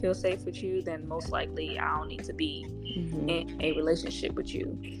can't feel safe with you, then most likely I don't need to be in a relationship with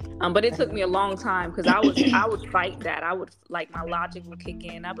you. But it took me a long time, because I would fight that. I would, like, my logic would kick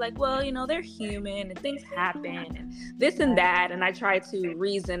in. I'd be like, well, they're human and things happen and this and that. And I try to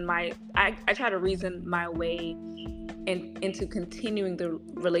reason my way into continuing the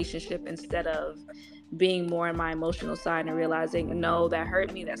relationship, instead of being more in my emotional side and realizing, no, that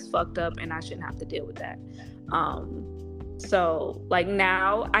hurt me, that's fucked up, and I shouldn't have to deal with that. So like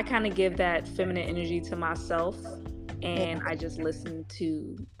now I kind of give that feminine energy to myself, and I just listen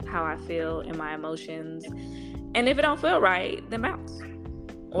to how I feel and my emotions, and if it don't feel right, then bounce,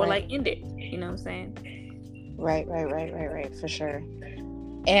 or like end it, you know what I'm saying? Right, for sure.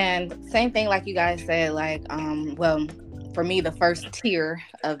 And same thing, like you guys said, like well, for me, the first tier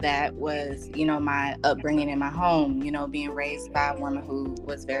of that was, my upbringing in my home, being raised by a woman who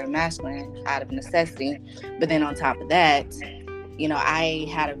was very masculine out of necessity. But then on top of that, I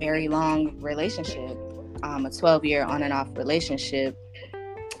had a very long relationship, a 12-year on and off relationship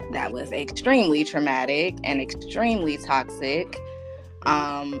that was extremely traumatic and extremely toxic.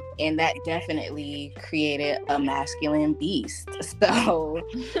 And that definitely created a masculine beast. So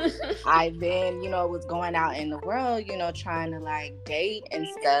I then, was going out in the world, trying to like date and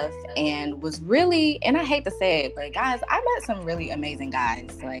stuff, and was really, and I hate to say it, but guys, I met some really amazing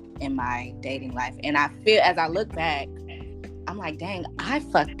guys like in my dating life. And I feel, as I look back, I'm like, dang, I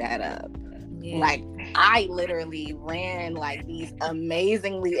fucked that up. Yeah. Like I literally ran like these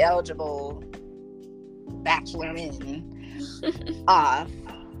amazingly eligible bachelor men off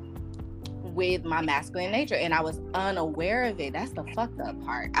with my masculine nature, and I was unaware of it. That's the fucked up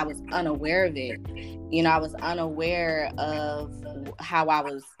part. I was unaware of it. I was unaware of how I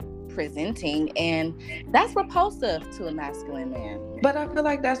was presenting, and that's repulsive to a masculine man. But I feel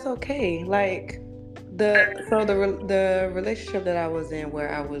like that's okay. Like the relationship that I was in,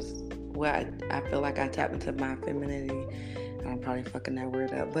 where I feel like I tapped into my femininity. I'm probably fucking that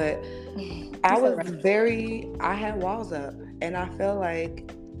word up, but I had walls up, and I feel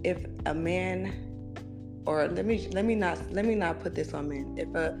like if a man, or let me not put this on men.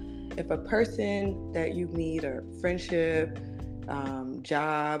 If a person that you meet, or friendship,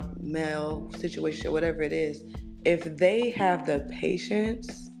 job, male situation, whatever it is, if they have the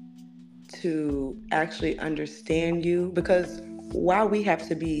patience to actually understand you, because while we have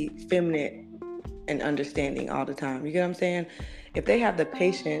to be feminine and understanding all the time, you get what I'm saying? If they have the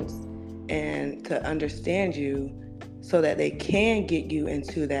patience and to understand you, so that they can get you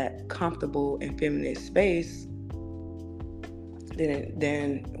into that comfortable and feminine space,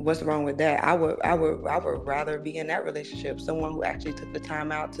 then what's wrong with that? I would rather be in that relationship, someone who actually took the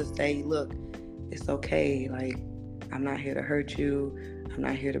time out to say, look, it's okay, like I'm not here to hurt you, I'm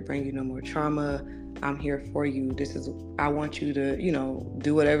not here to bring you no more trauma, I'm here for you. I want you to,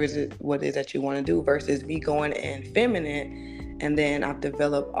 do what it is that you want to do, versus me going in feminine, and then I've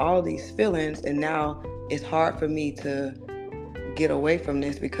developed all these feelings, and now it's hard for me to get away from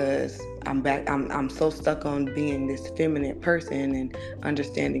this, because I'm so stuck on being this feminine person and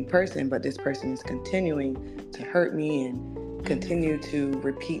understanding person, but this person is continuing to hurt me and continue to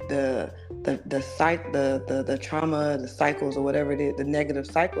repeat the trauma, the cycles, or whatever it is, the negative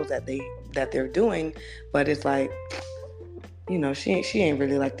cycles that they're doing. But it's like, she ain't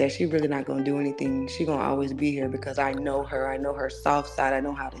really like that. She really not gonna do anything. She gonna always be here because I know her soft side, I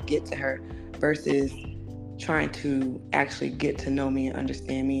know how to get to her, versus trying to actually get to know me and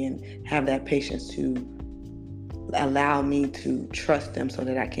understand me and have that patience to allow me to trust them, so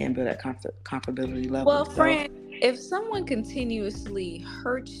that I can build that comfortability level. Well, friend, if someone continuously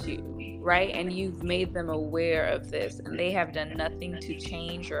hurts you, right, and you've made them aware of this, and they have done nothing to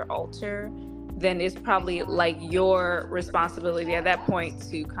change or alter, then it's probably like your responsibility at that point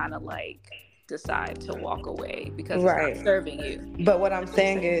to kind of like decide to walk away, because it's not serving you. But what I'm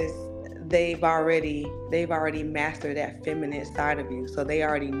saying is, they've already mastered that feminine side of you, so they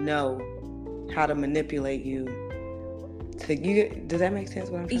already know how to manipulate you does that make sense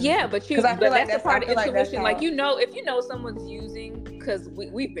what I'm trying to Yeah, say? Because I feel but like that's the part I of feel like that's intuition. Like, how. if you know someone's using, because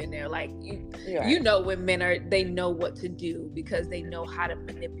we've been there. Like, Right. you know when men they know what to do because they know how to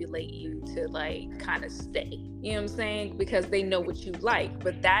manipulate you to like kind of stay. You know what I'm saying? Because they know what you like.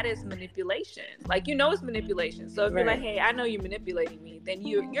 But that is manipulation. Like, it's manipulation. So if you're like, Right. hey, I know you're manipulating me, then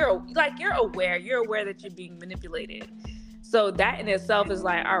you're aware. You're aware that you're being manipulated. So that in itself is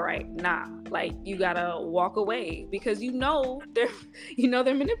like, all right, nah, like you gotta walk away because they're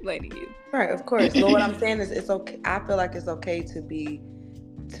manipulating you. Right, of course. But what I'm saying is, it's okay. I feel like it's okay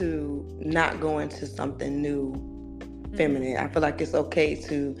to not go into something new, feminine. I feel like it's okay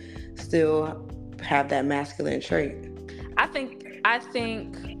to still have that masculine trait. I think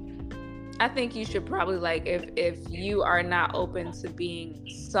you should probably, like, if you are not open to being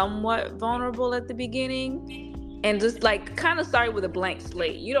somewhat vulnerable at the beginning, and just like kind of start with a blank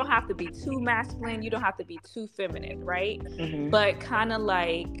slate. You don't have to be too masculine, you don't have to be too feminine, right? But kind of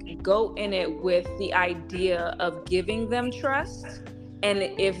like go in it with the idea of giving them trust, and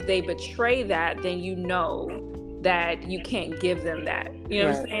if they betray that, then that you can't give them that. You know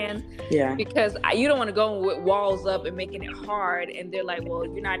what I'm saying? Yeah. Because you don't want to go with walls up and making it hard, and they're like, well,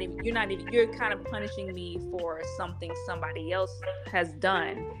 you're kind of punishing me for something somebody else has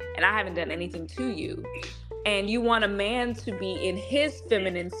done, and I haven't done anything to you. And you want a man to be in his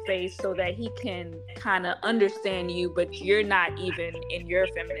feminine space so that he can kind of understand you, but you're not even in your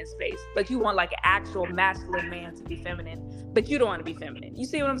feminine space. But you want like an actual masculine man to be feminine, but you don't want to be feminine. You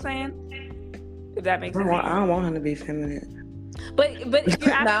see what I'm saying? If that makes sense. I don't want him to be feminine. But if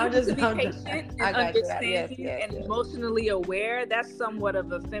you're asking him to be I'm patient I and got you. understanding Yes, and yes. emotionally aware, that's somewhat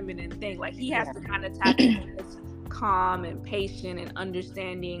of a feminine thing. Like, he has to kind of tap into this calm and patient and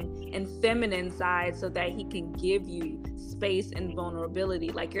understanding and feminine side so that he can give you space and vulnerability.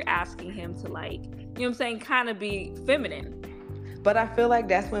 Like, you're asking him to, like, you know what I'm saying, kind of be feminine. But I feel like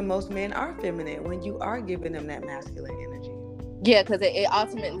that's when most men are feminine, when you are giving them that masculine energy. Yeah, because it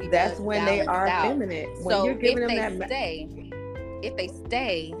ultimately that's does when they are out. feminine. When So you're giving if they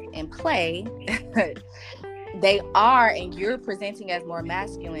stay and play, they are, and you're presenting as more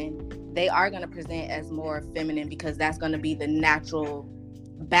masculine, they are going to present as more feminine, because that's going to be the natural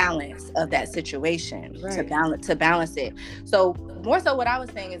balance of that situation, right. to balance it. So more so what I was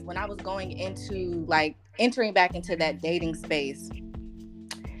saying is, when I was going into like entering back into that dating space,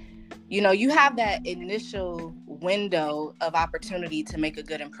 you have that initial window of opportunity to make a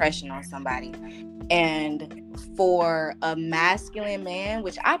good impression on somebody. And for a masculine man,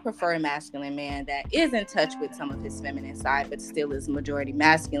 which I prefer a masculine man that is in touch with some of his feminine side, but still is majority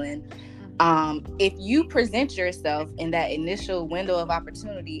masculine, if you present yourself in that initial window of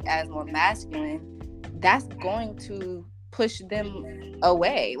opportunity as more masculine, that's going to push them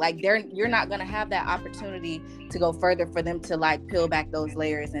away. Like, you're not going to have that opportunity to go further for them to like peel back those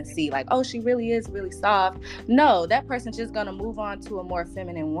layers and see like, oh, she really is really soft. No, that person's just going to move on to a more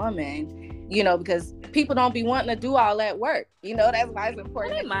feminine woman, because people don't be wanting to do all that work. That's why it's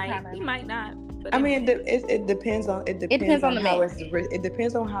important. He might not. But I mean, it depends on the man. It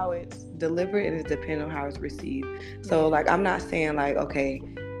depends on how it's delivered, and it depends on how it's received. So like, I'm not saying like, okay,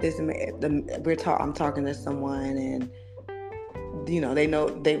 I'm talking to someone, and they know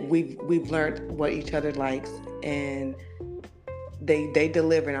we've learned what each other likes, and they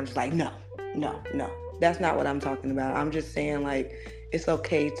deliver, and I'm just like, no, that's not what I'm talking about. I'm just saying, like, it's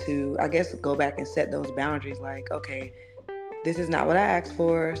okay to, I guess, go back and set those boundaries. Like, okay, this is not what I asked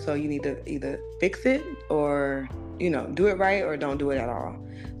for, so you need to either fix it or do it right, or don't do it at all.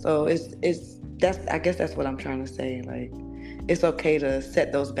 So I guess that's what I'm trying to say. Like, it's okay to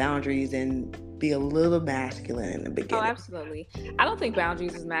set those boundaries and be a little masculine in the beginning. Oh, absolutely. I don't think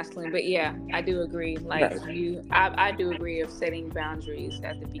boundaries is masculine, but yeah, I do agree. Like, right. I do agree of setting boundaries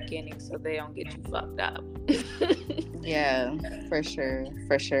at the beginning so they don't get you fucked up. Yeah, for sure.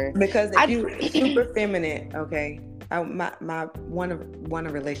 Because if you super feminine, okay. My one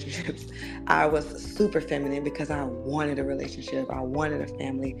of relationships, I was super feminine because I wanted a relationship. I wanted a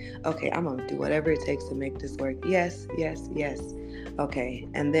family. Okay, I'm gonna do whatever it takes to make this work. Yes. Okay,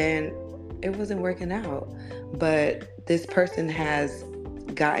 and then it wasn't working out. But this person has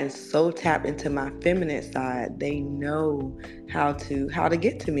gotten so tapped into my feminine side. They know how to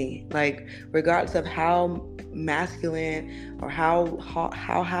get to me. Like, regardless of how masculine or how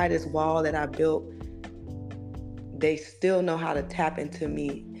high this wall that I built, they still know how to tap into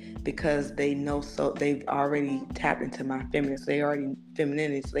me, because they know, so they've already tapped into my feminine, so they already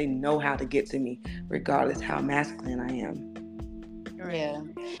femininity, so they know how to get to me regardless how masculine I am. Right. Yeah,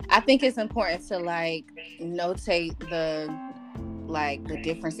 I think it's important to like notate like the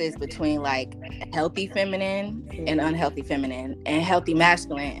differences between like healthy feminine and unhealthy feminine, and healthy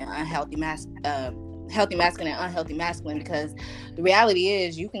masculine and healthy masculine and unhealthy masculine, because the reality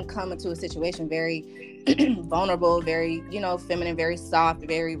is you can come into a situation very vulnerable, very, you know, feminine, very soft,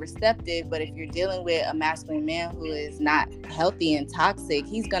 very receptive, but if you're dealing with a masculine man who is not healthy and toxic,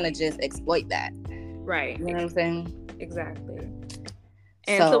 he's gonna just exploit that. Right. You know what I'm saying? Exactly.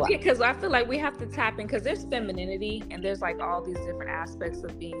 And So because I feel like we have to tap in, because there's femininity and there's like all these different aspects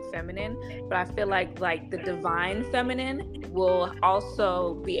of being feminine, but I feel like the divine feminine will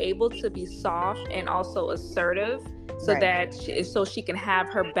also be able to be soft and also assertive, so that she can have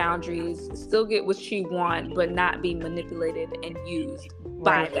her boundaries, still get what she wants, but not be manipulated and used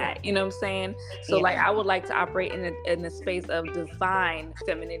by that. You know what I'm saying? So like I would like to operate in a space of divine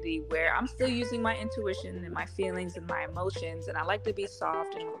femininity, where I'm still using my intuition and my feelings and my emotions, and I like to be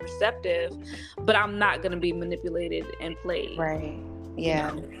soft and receptive, but I'm not going to be manipulated and played.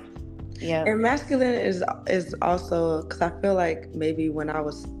 Yeah. You know? Yeah. And masculine is also, because I feel like maybe when I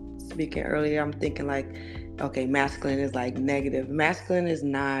was speaking earlier, I'm thinking like, okay, masculine is like negative. Masculine is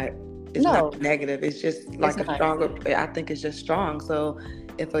not. It's not negative. It's just like a stronger. I think it's just strong. So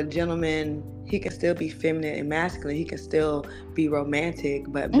if a gentleman, he can still be feminine and masculine. He can still be romantic,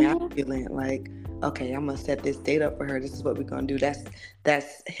 but masculine. Like, okay, I'm gonna set this date up for her. This is what we're gonna do.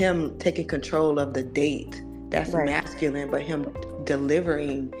 That's him taking control of the date. That's masculine, but him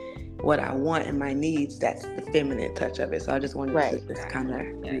delivering what I want and my needs, that's the feminine touch of it. So I just wanted to just kind of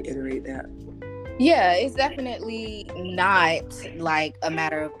reiterate that. Yeah, it's definitely not like a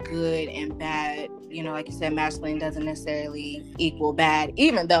matter of good and bad. You know, like you said, masculine doesn't necessarily equal bad,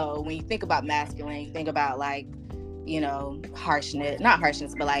 even though when you think about masculine, you think about like, you know, not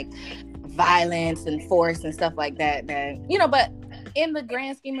harshness, but like violence and force and stuff like that, you know, but in the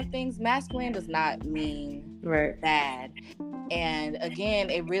grand scheme of things, masculine does not mean bad. And again,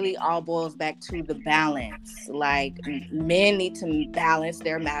 it really all boils back to the balance. Like men need to balance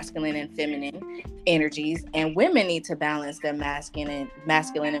their masculine and feminine energies, and women need to balance their masculine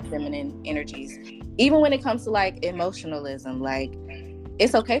and feminine energies. Even when it comes to like emotionalism, like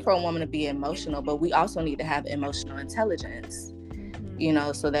it's okay for a woman to be emotional, but we also need to have emotional intelligence, you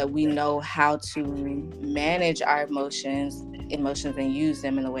know, so that we know how to manage our emotions and use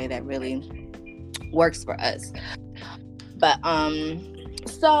them in a way that really works for us. But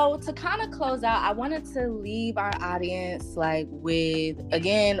so to kind of close out, I wanted to leave our audience like with,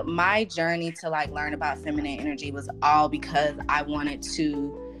 again, my journey to like learn about feminine energy was all because I wanted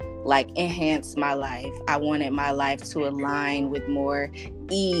to like enhance my life. I wanted my life to align with more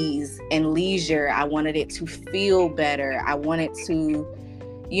ease and leisure. I wanted it to feel better. I wanted to,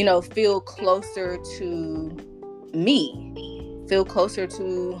 you know, feel closer to me, feel closer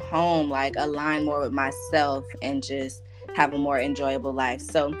to home, like align more with myself and just have a more enjoyable life.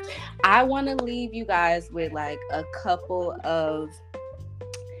 So I want to leave you guys with like a couple of,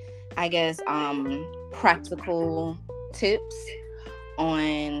 I guess, practical tips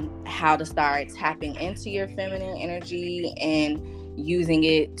on how to start tapping into your feminine energy and using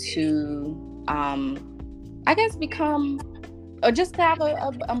it to, I guess, become, or just to have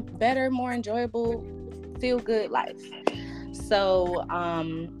a better, more enjoyable, feel good life. So,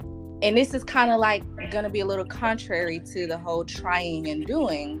 and this is kind of like going to be a little contrary to the whole trying and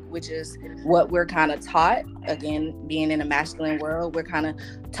doing, which is what we're kind of taught. Again, being in a masculine world, we're kind of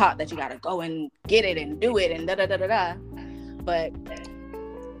taught that you got to go and get it and do it and da-da-da-da-da. But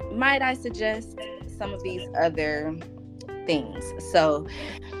might I suggest some of these other things? So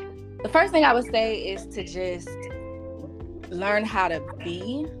the first thing I would say is to just learn how to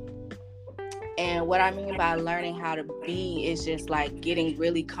be. And what I mean by learning how to be is just like getting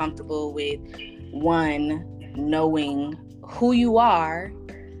really comfortable with, one, knowing who you are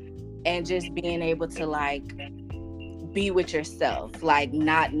and just being able to like be with yourself, like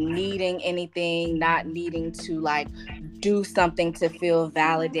not needing anything, not needing to like do something to feel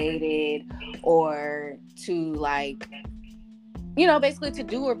validated or to like, you know, basically to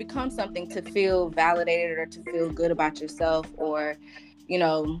do or become something to feel validated or to feel good about yourself, or, you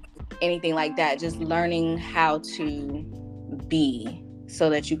know, anything like that. Just learning how to be so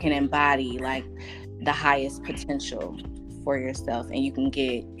that you can embody like the highest potential for yourself, and you can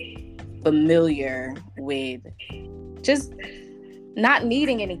get familiar with just not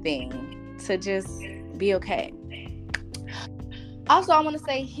needing anything to just be okay. Also, I want to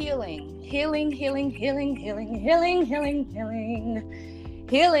say healing. Healing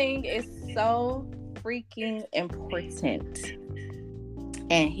is so freaking important.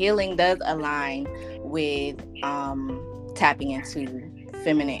 And healing does align with tapping into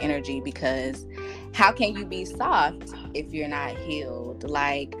feminine energy, because How can you be soft if you're not healed?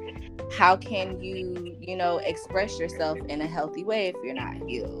 Like, how can you, express yourself in a healthy way if you're not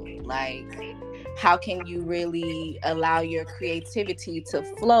healed? Like, how can you really allow your creativity to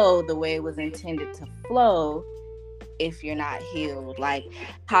flow the way it was intended to flow if you're not healed? Like,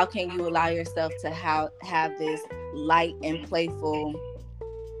 how can you allow yourself to have this light and playful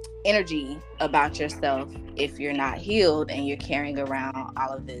energy about yourself if you're not healed and you're carrying around all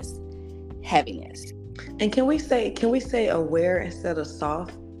of this heaviness? And can we say aware instead of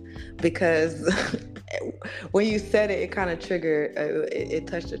soft? Because when you said it, it kind of triggered, it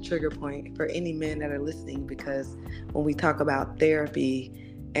touched a trigger point for any men that are listening. Because when we talk about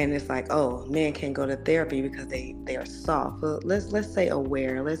therapy, and it's like, oh, men can't go to therapy because they are soft. Well, let's say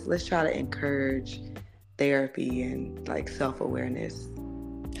aware. Let's try to encourage therapy and like self-awareness.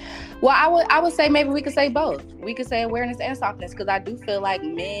 Well, I would say maybe we could say both. We could say awareness and softness, because I do feel like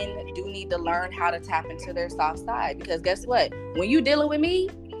men do need to learn how to tap into their soft side. Because guess what? When you dealing with me,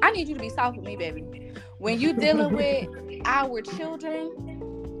 I need you to be soft with me, baby. When you dealing with our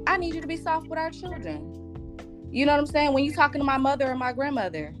children, I need you to be soft with our children. You know what I'm saying? When you talking to my mother or my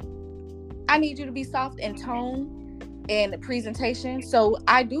grandmother, I need you to be soft in tone and presentation. So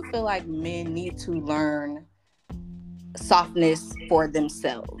I do feel like men need to learn softness for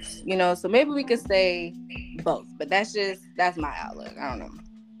themselves, so maybe we could say both, but that's my outlook. I don't know,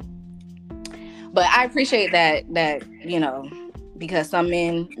 but I appreciate that because some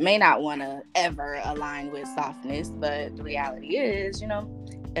men may not want to ever align with softness, but the reality is,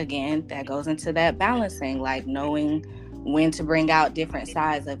 again, that goes into that balancing, like knowing when to bring out different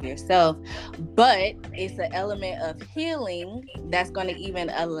sides of yourself. But it's an element of healing that's going to even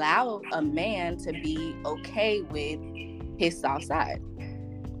allow a man to be okay with his soft side,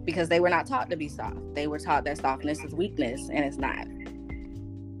 because they were not taught to be soft. They were taught that softness is weakness, and it's not.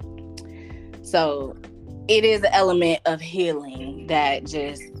 So it is an element of healing that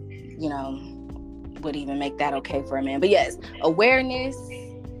just, would even make that okay for a man. But yes, awareness,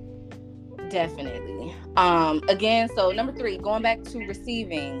 definitely. Again, so number 3, going back to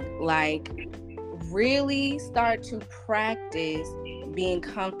receiving, like really start to practice being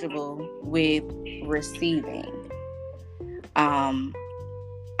comfortable with receiving.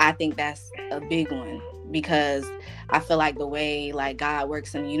 I think that's a big one, because I feel like the way like God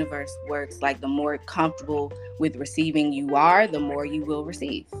works and the universe works, like the more comfortable with receiving you are, the more you will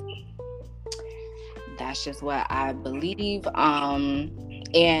receive. That's just what I believe.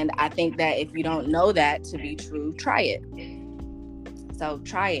 And I think that if you don't know that to be true, try it. So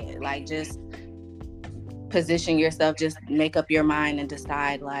try it. Like, just position yourself, just make up your mind and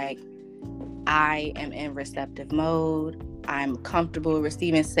decide, like, I am in receptive mode. I'm comfortable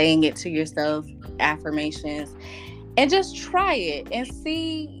receiving, saying it to yourself, affirmations, and just try it and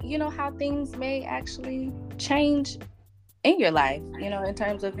see, how things may actually change in your life, in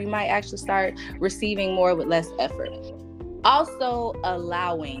terms of you might actually start receiving more with less effort. Also,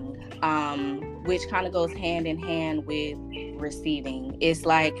 allowing, which kind of goes hand in hand with receiving. It's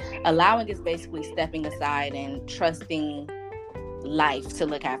like allowing is basically stepping aside and trusting life to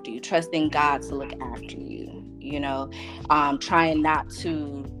look after you, trusting God to look after you, trying not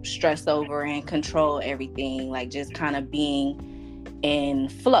to stress over and control everything, like just kind of being in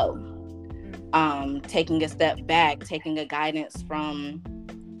flow, taking a step back, taking guidance from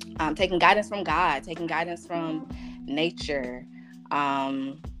God, taking guidance from nature,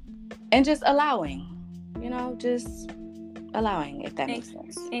 and just allowing, just allowing, if that makes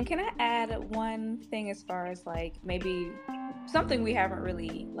sense. And can I add one thing as far as like maybe something we haven't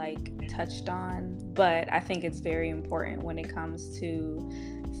really like touched on, but I think it's very important when it comes to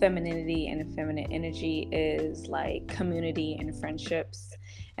femininity and feminine energy, is like community and friendships.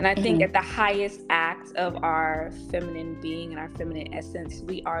 And I think at the highest act of our feminine being and our feminine essence,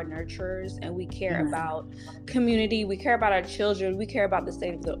 we are nurturers, and we care about community. We care about our children. We care about the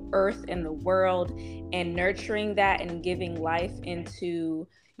state of the earth and the world, and nurturing that and giving life into,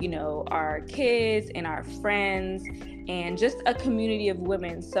 our kids and our friends and just a community of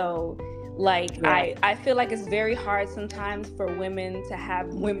women. So like, yeah. I feel like it's very hard sometimes for women to have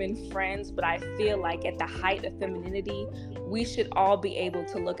women friends, but I feel like at the height of femininity, we should all be able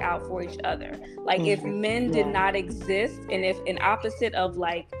to look out for each other. Like, if men did not exist, and if an opposite of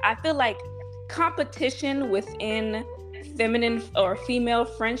like, I feel like competition within feminine or female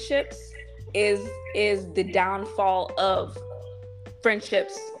friendships is the downfall of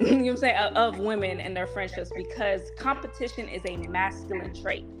friendships, you know what I'm saying, of women and their friendships, because competition is a masculine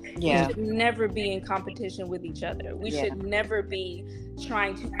trait. We Yeah. should never be in competition with each other. We Yeah. should never be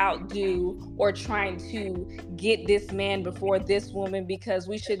trying to outdo or trying to get this man before this woman, because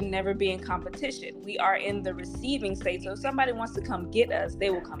we should never be in competition. We are in the receiving state. So if somebody wants to come get us, they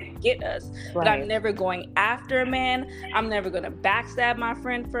will come and get us. But I'm Right. never going after a man. I'm never going to backstab my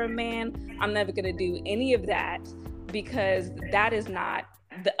friend for a man. I'm never going to do any of that, because that is not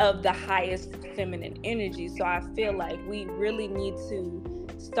of the highest feminine energy. So I feel like we really need to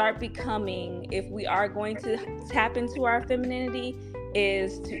start becoming, if we are going to tap into our femininity,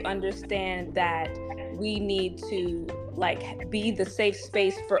 is to understand that we need to like be the safe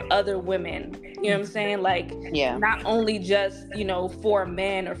space for other women. You know what I'm saying? Like, Yeah. not only just, for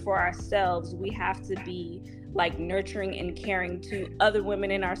men or for ourselves, we have to be like nurturing and caring to other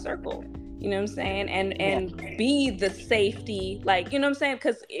women in our circle. You know what I'm saying? And be the safety, like, you know what I'm saying?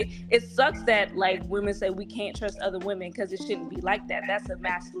 Because it sucks that like women say we can't trust other women, because it shouldn't be like that. That's a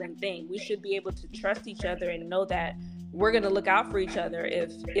masculine thing. We should be able to trust each other and know that we're gonna look out for each other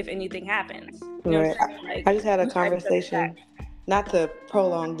if anything happens. You know what Right. I'm saying? Like, I just had a we got each other's back. conversation, not to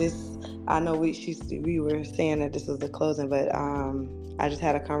prolong this. I know we were saying that this was the closing, but I just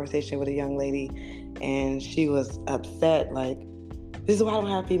had a conversation with a young lady, and she was upset, like, this is why I don't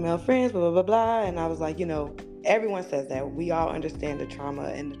have female friends, blah blah blah blah. And I was like, everyone says that. We all understand the trauma,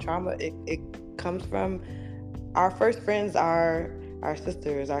 and the trauma it comes from our first friends are our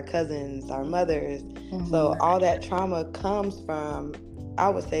sisters, our cousins, our mothers. So all that trauma comes from, I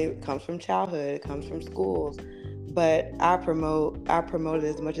would say, it comes from childhood, it comes from schools. But I promote it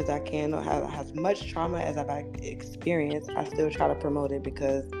as much as I can. Or have as much trauma as I've experienced, I still try to promote it,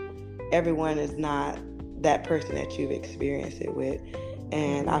 because everyone is not that person that you've experienced it with.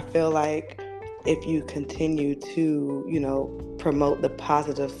 And I feel like if you continue to, promote the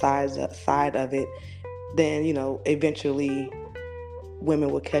positive side of it, then, eventually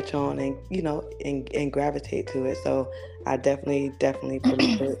women will catch on and gravitate to it. So I definitely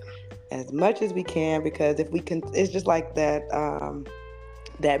promote it as much as we can, because if we can, it's just like that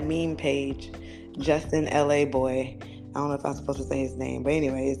meme page, Justin LA Boy. I don't know if I'm supposed to say his name, but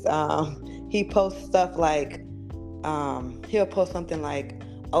anyways, he posts stuff like, he'll post something like,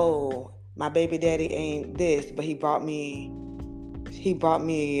 "Oh, my baby daddy ain't this, but he brought me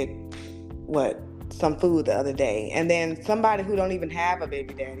what, some food the other day." And then somebody who don't even have a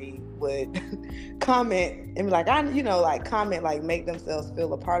baby daddy would comment and be like, comment, like, make themselves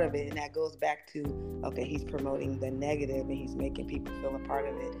feel a part of it. And that goes back to, okay, he's promoting the negative and he's making people feel a part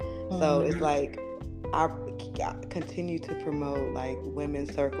of it. So it's like, I continue to promote, like,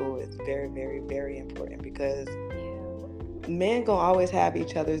 women's circle is very, very, very important, because men gonna always have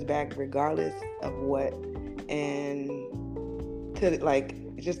each other's back regardless of what. And to, like,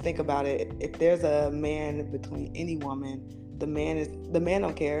 just think about it, if there's a man between any woman, the man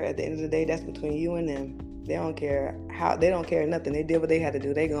don't care. At the end of the day, that's between you and them. They don't care nothing. They did what they had to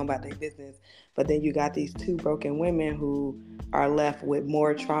do. They going about their business. But then you got these two broken women who are left with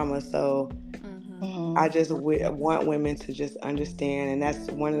more trauma. So I just want women to just understand, and that's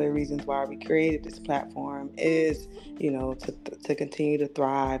one of the reasons why we created this platform, is, to continue to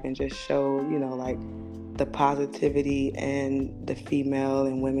thrive and just show, like, the positivity and the female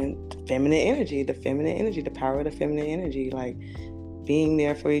and women feminine energy, the power of the feminine energy, like being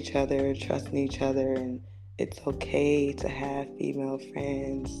there for each other, trusting each other, and it's okay to have female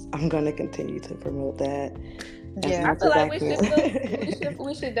friends. I'm gonna continue to promote that. I feel like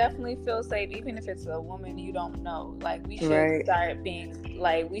we should definitely feel safe, even if it's a woman you don't know. Like, we should start being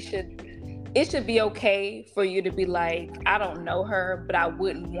like, it should be okay for you to be like, I don't know her, but I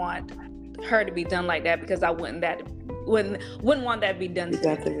wouldn't want her to be done like that, because I wouldn't want that to be done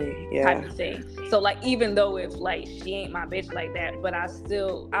to me, type of thing. So, like, even though if, like, she ain't my bitch like that, but I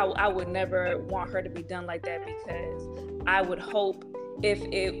would never want her to be done like that, because I would hope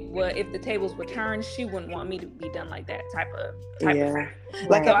if the tables were turned, she wouldn't want me to be done like that, type of thing.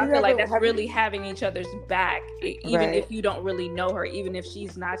 Like, so I feel like that's really having each other's back, even if you don't really know her, even if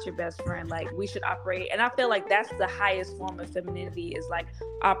she's not your best friend. Like, we should operate, and I feel like that's the highest form of femininity, is like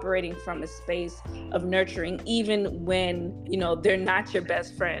operating from a space of nurturing, even when they're not your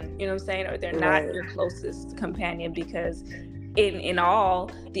best friend, you know what I'm saying, or they're not your closest companion, because in all,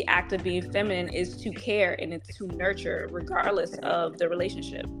 the act of being feminine is to care and it's to nurture regardless of the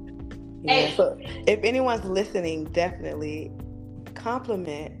relationship. So if anyone's listening, definitely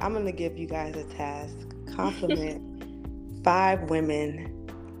compliment. I'm going to give you guys a task. Compliment 5 women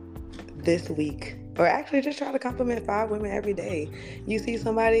this week, Or actually just try to compliment 5 women every day. You see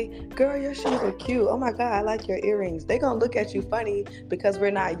somebody, girl, your shoes are cute. Oh my God, I like your earrings. They're going to look at you funny because we're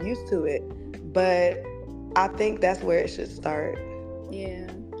not used to it. But I think that's where it should start.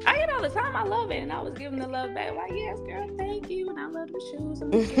 Yeah. I get all the time. I love it. And I was giving the love back. Like, yes, girl, thank you. And I love the shoes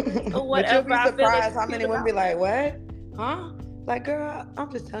and the earrings or But you'll whatever be I feel is surprised how cute many women about be like, that. what? Huh? Like, girl,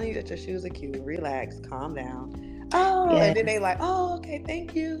 I'm just telling you that your shoes are cute. Relax, calm down. Oh, Yeah. and then they like, oh, okay,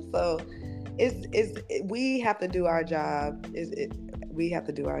 thank you. So we have to do our job. We have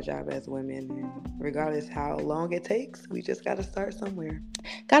to do our job as women, and regardless how long it takes, we just got to start somewhere.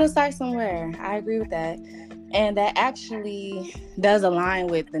 Gotta start somewhere. I agree with that. And that actually does align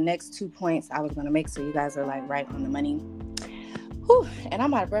with the next 2 points I was going to make. So you guys are like right on the money. Whew. And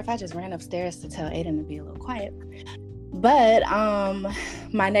I'm out of breath. I just ran upstairs to tell Aiden to be a little quiet. But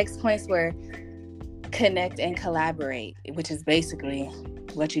my next points were connect and collaborate, which is basically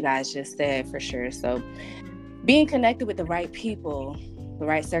what you guys just said for sure. So being connected with the right people, the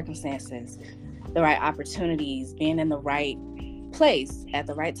right circumstances, the right opportunities, being in the right place at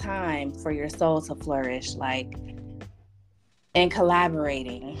the right time for your soul to flourish, like, and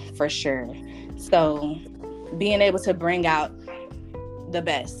collaborating for sure. So being able to bring out the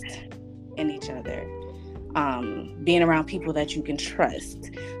best in each other, being around people that you can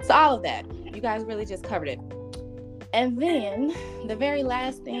trust. So all of that, you guys really just covered it. And then the very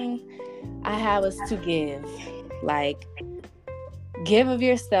last thing I had was to give. Like, give of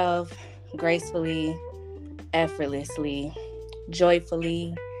yourself gracefully, effortlessly,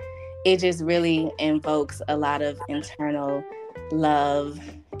 joyfully. It just really invokes a lot of internal love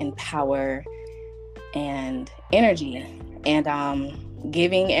and power and energy. And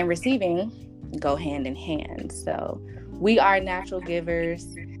giving and receiving go hand in hand. So we are natural givers.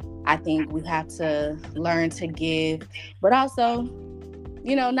 I think we have to learn to give, but also,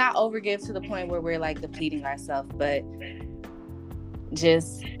 not overgive to the point where we're like depleting ourselves, but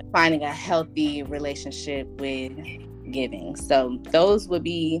just finding a healthy relationship with giving. So those would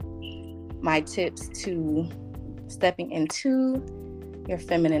be my tips to stepping into your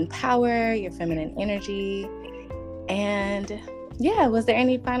feminine power, your feminine energy. And yeah, was there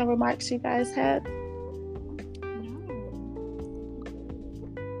any final remarks you guys had?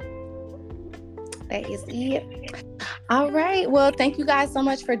 That is it. All right. Well, thank you guys so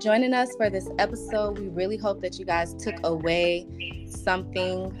much for joining us for this episode. We really hope that you guys took away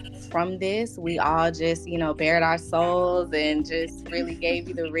something from this. We all just, bared our souls and just really gave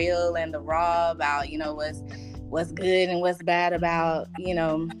you the real and the raw about, what's good and what's bad about,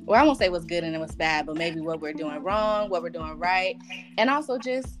 well, I won't say what's good and what's bad, but maybe what we're doing wrong, what we're doing right. And also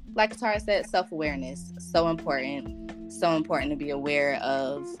just, like Tara said, self-awareness. So important. So important to be aware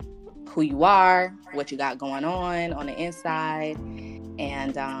of who you are, what you got going on the inside.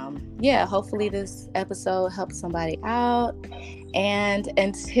 And hopefully this episode helps somebody out. And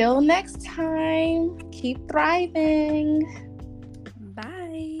until next time, keep thriving.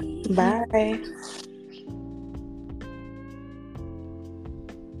 Bye. Bye.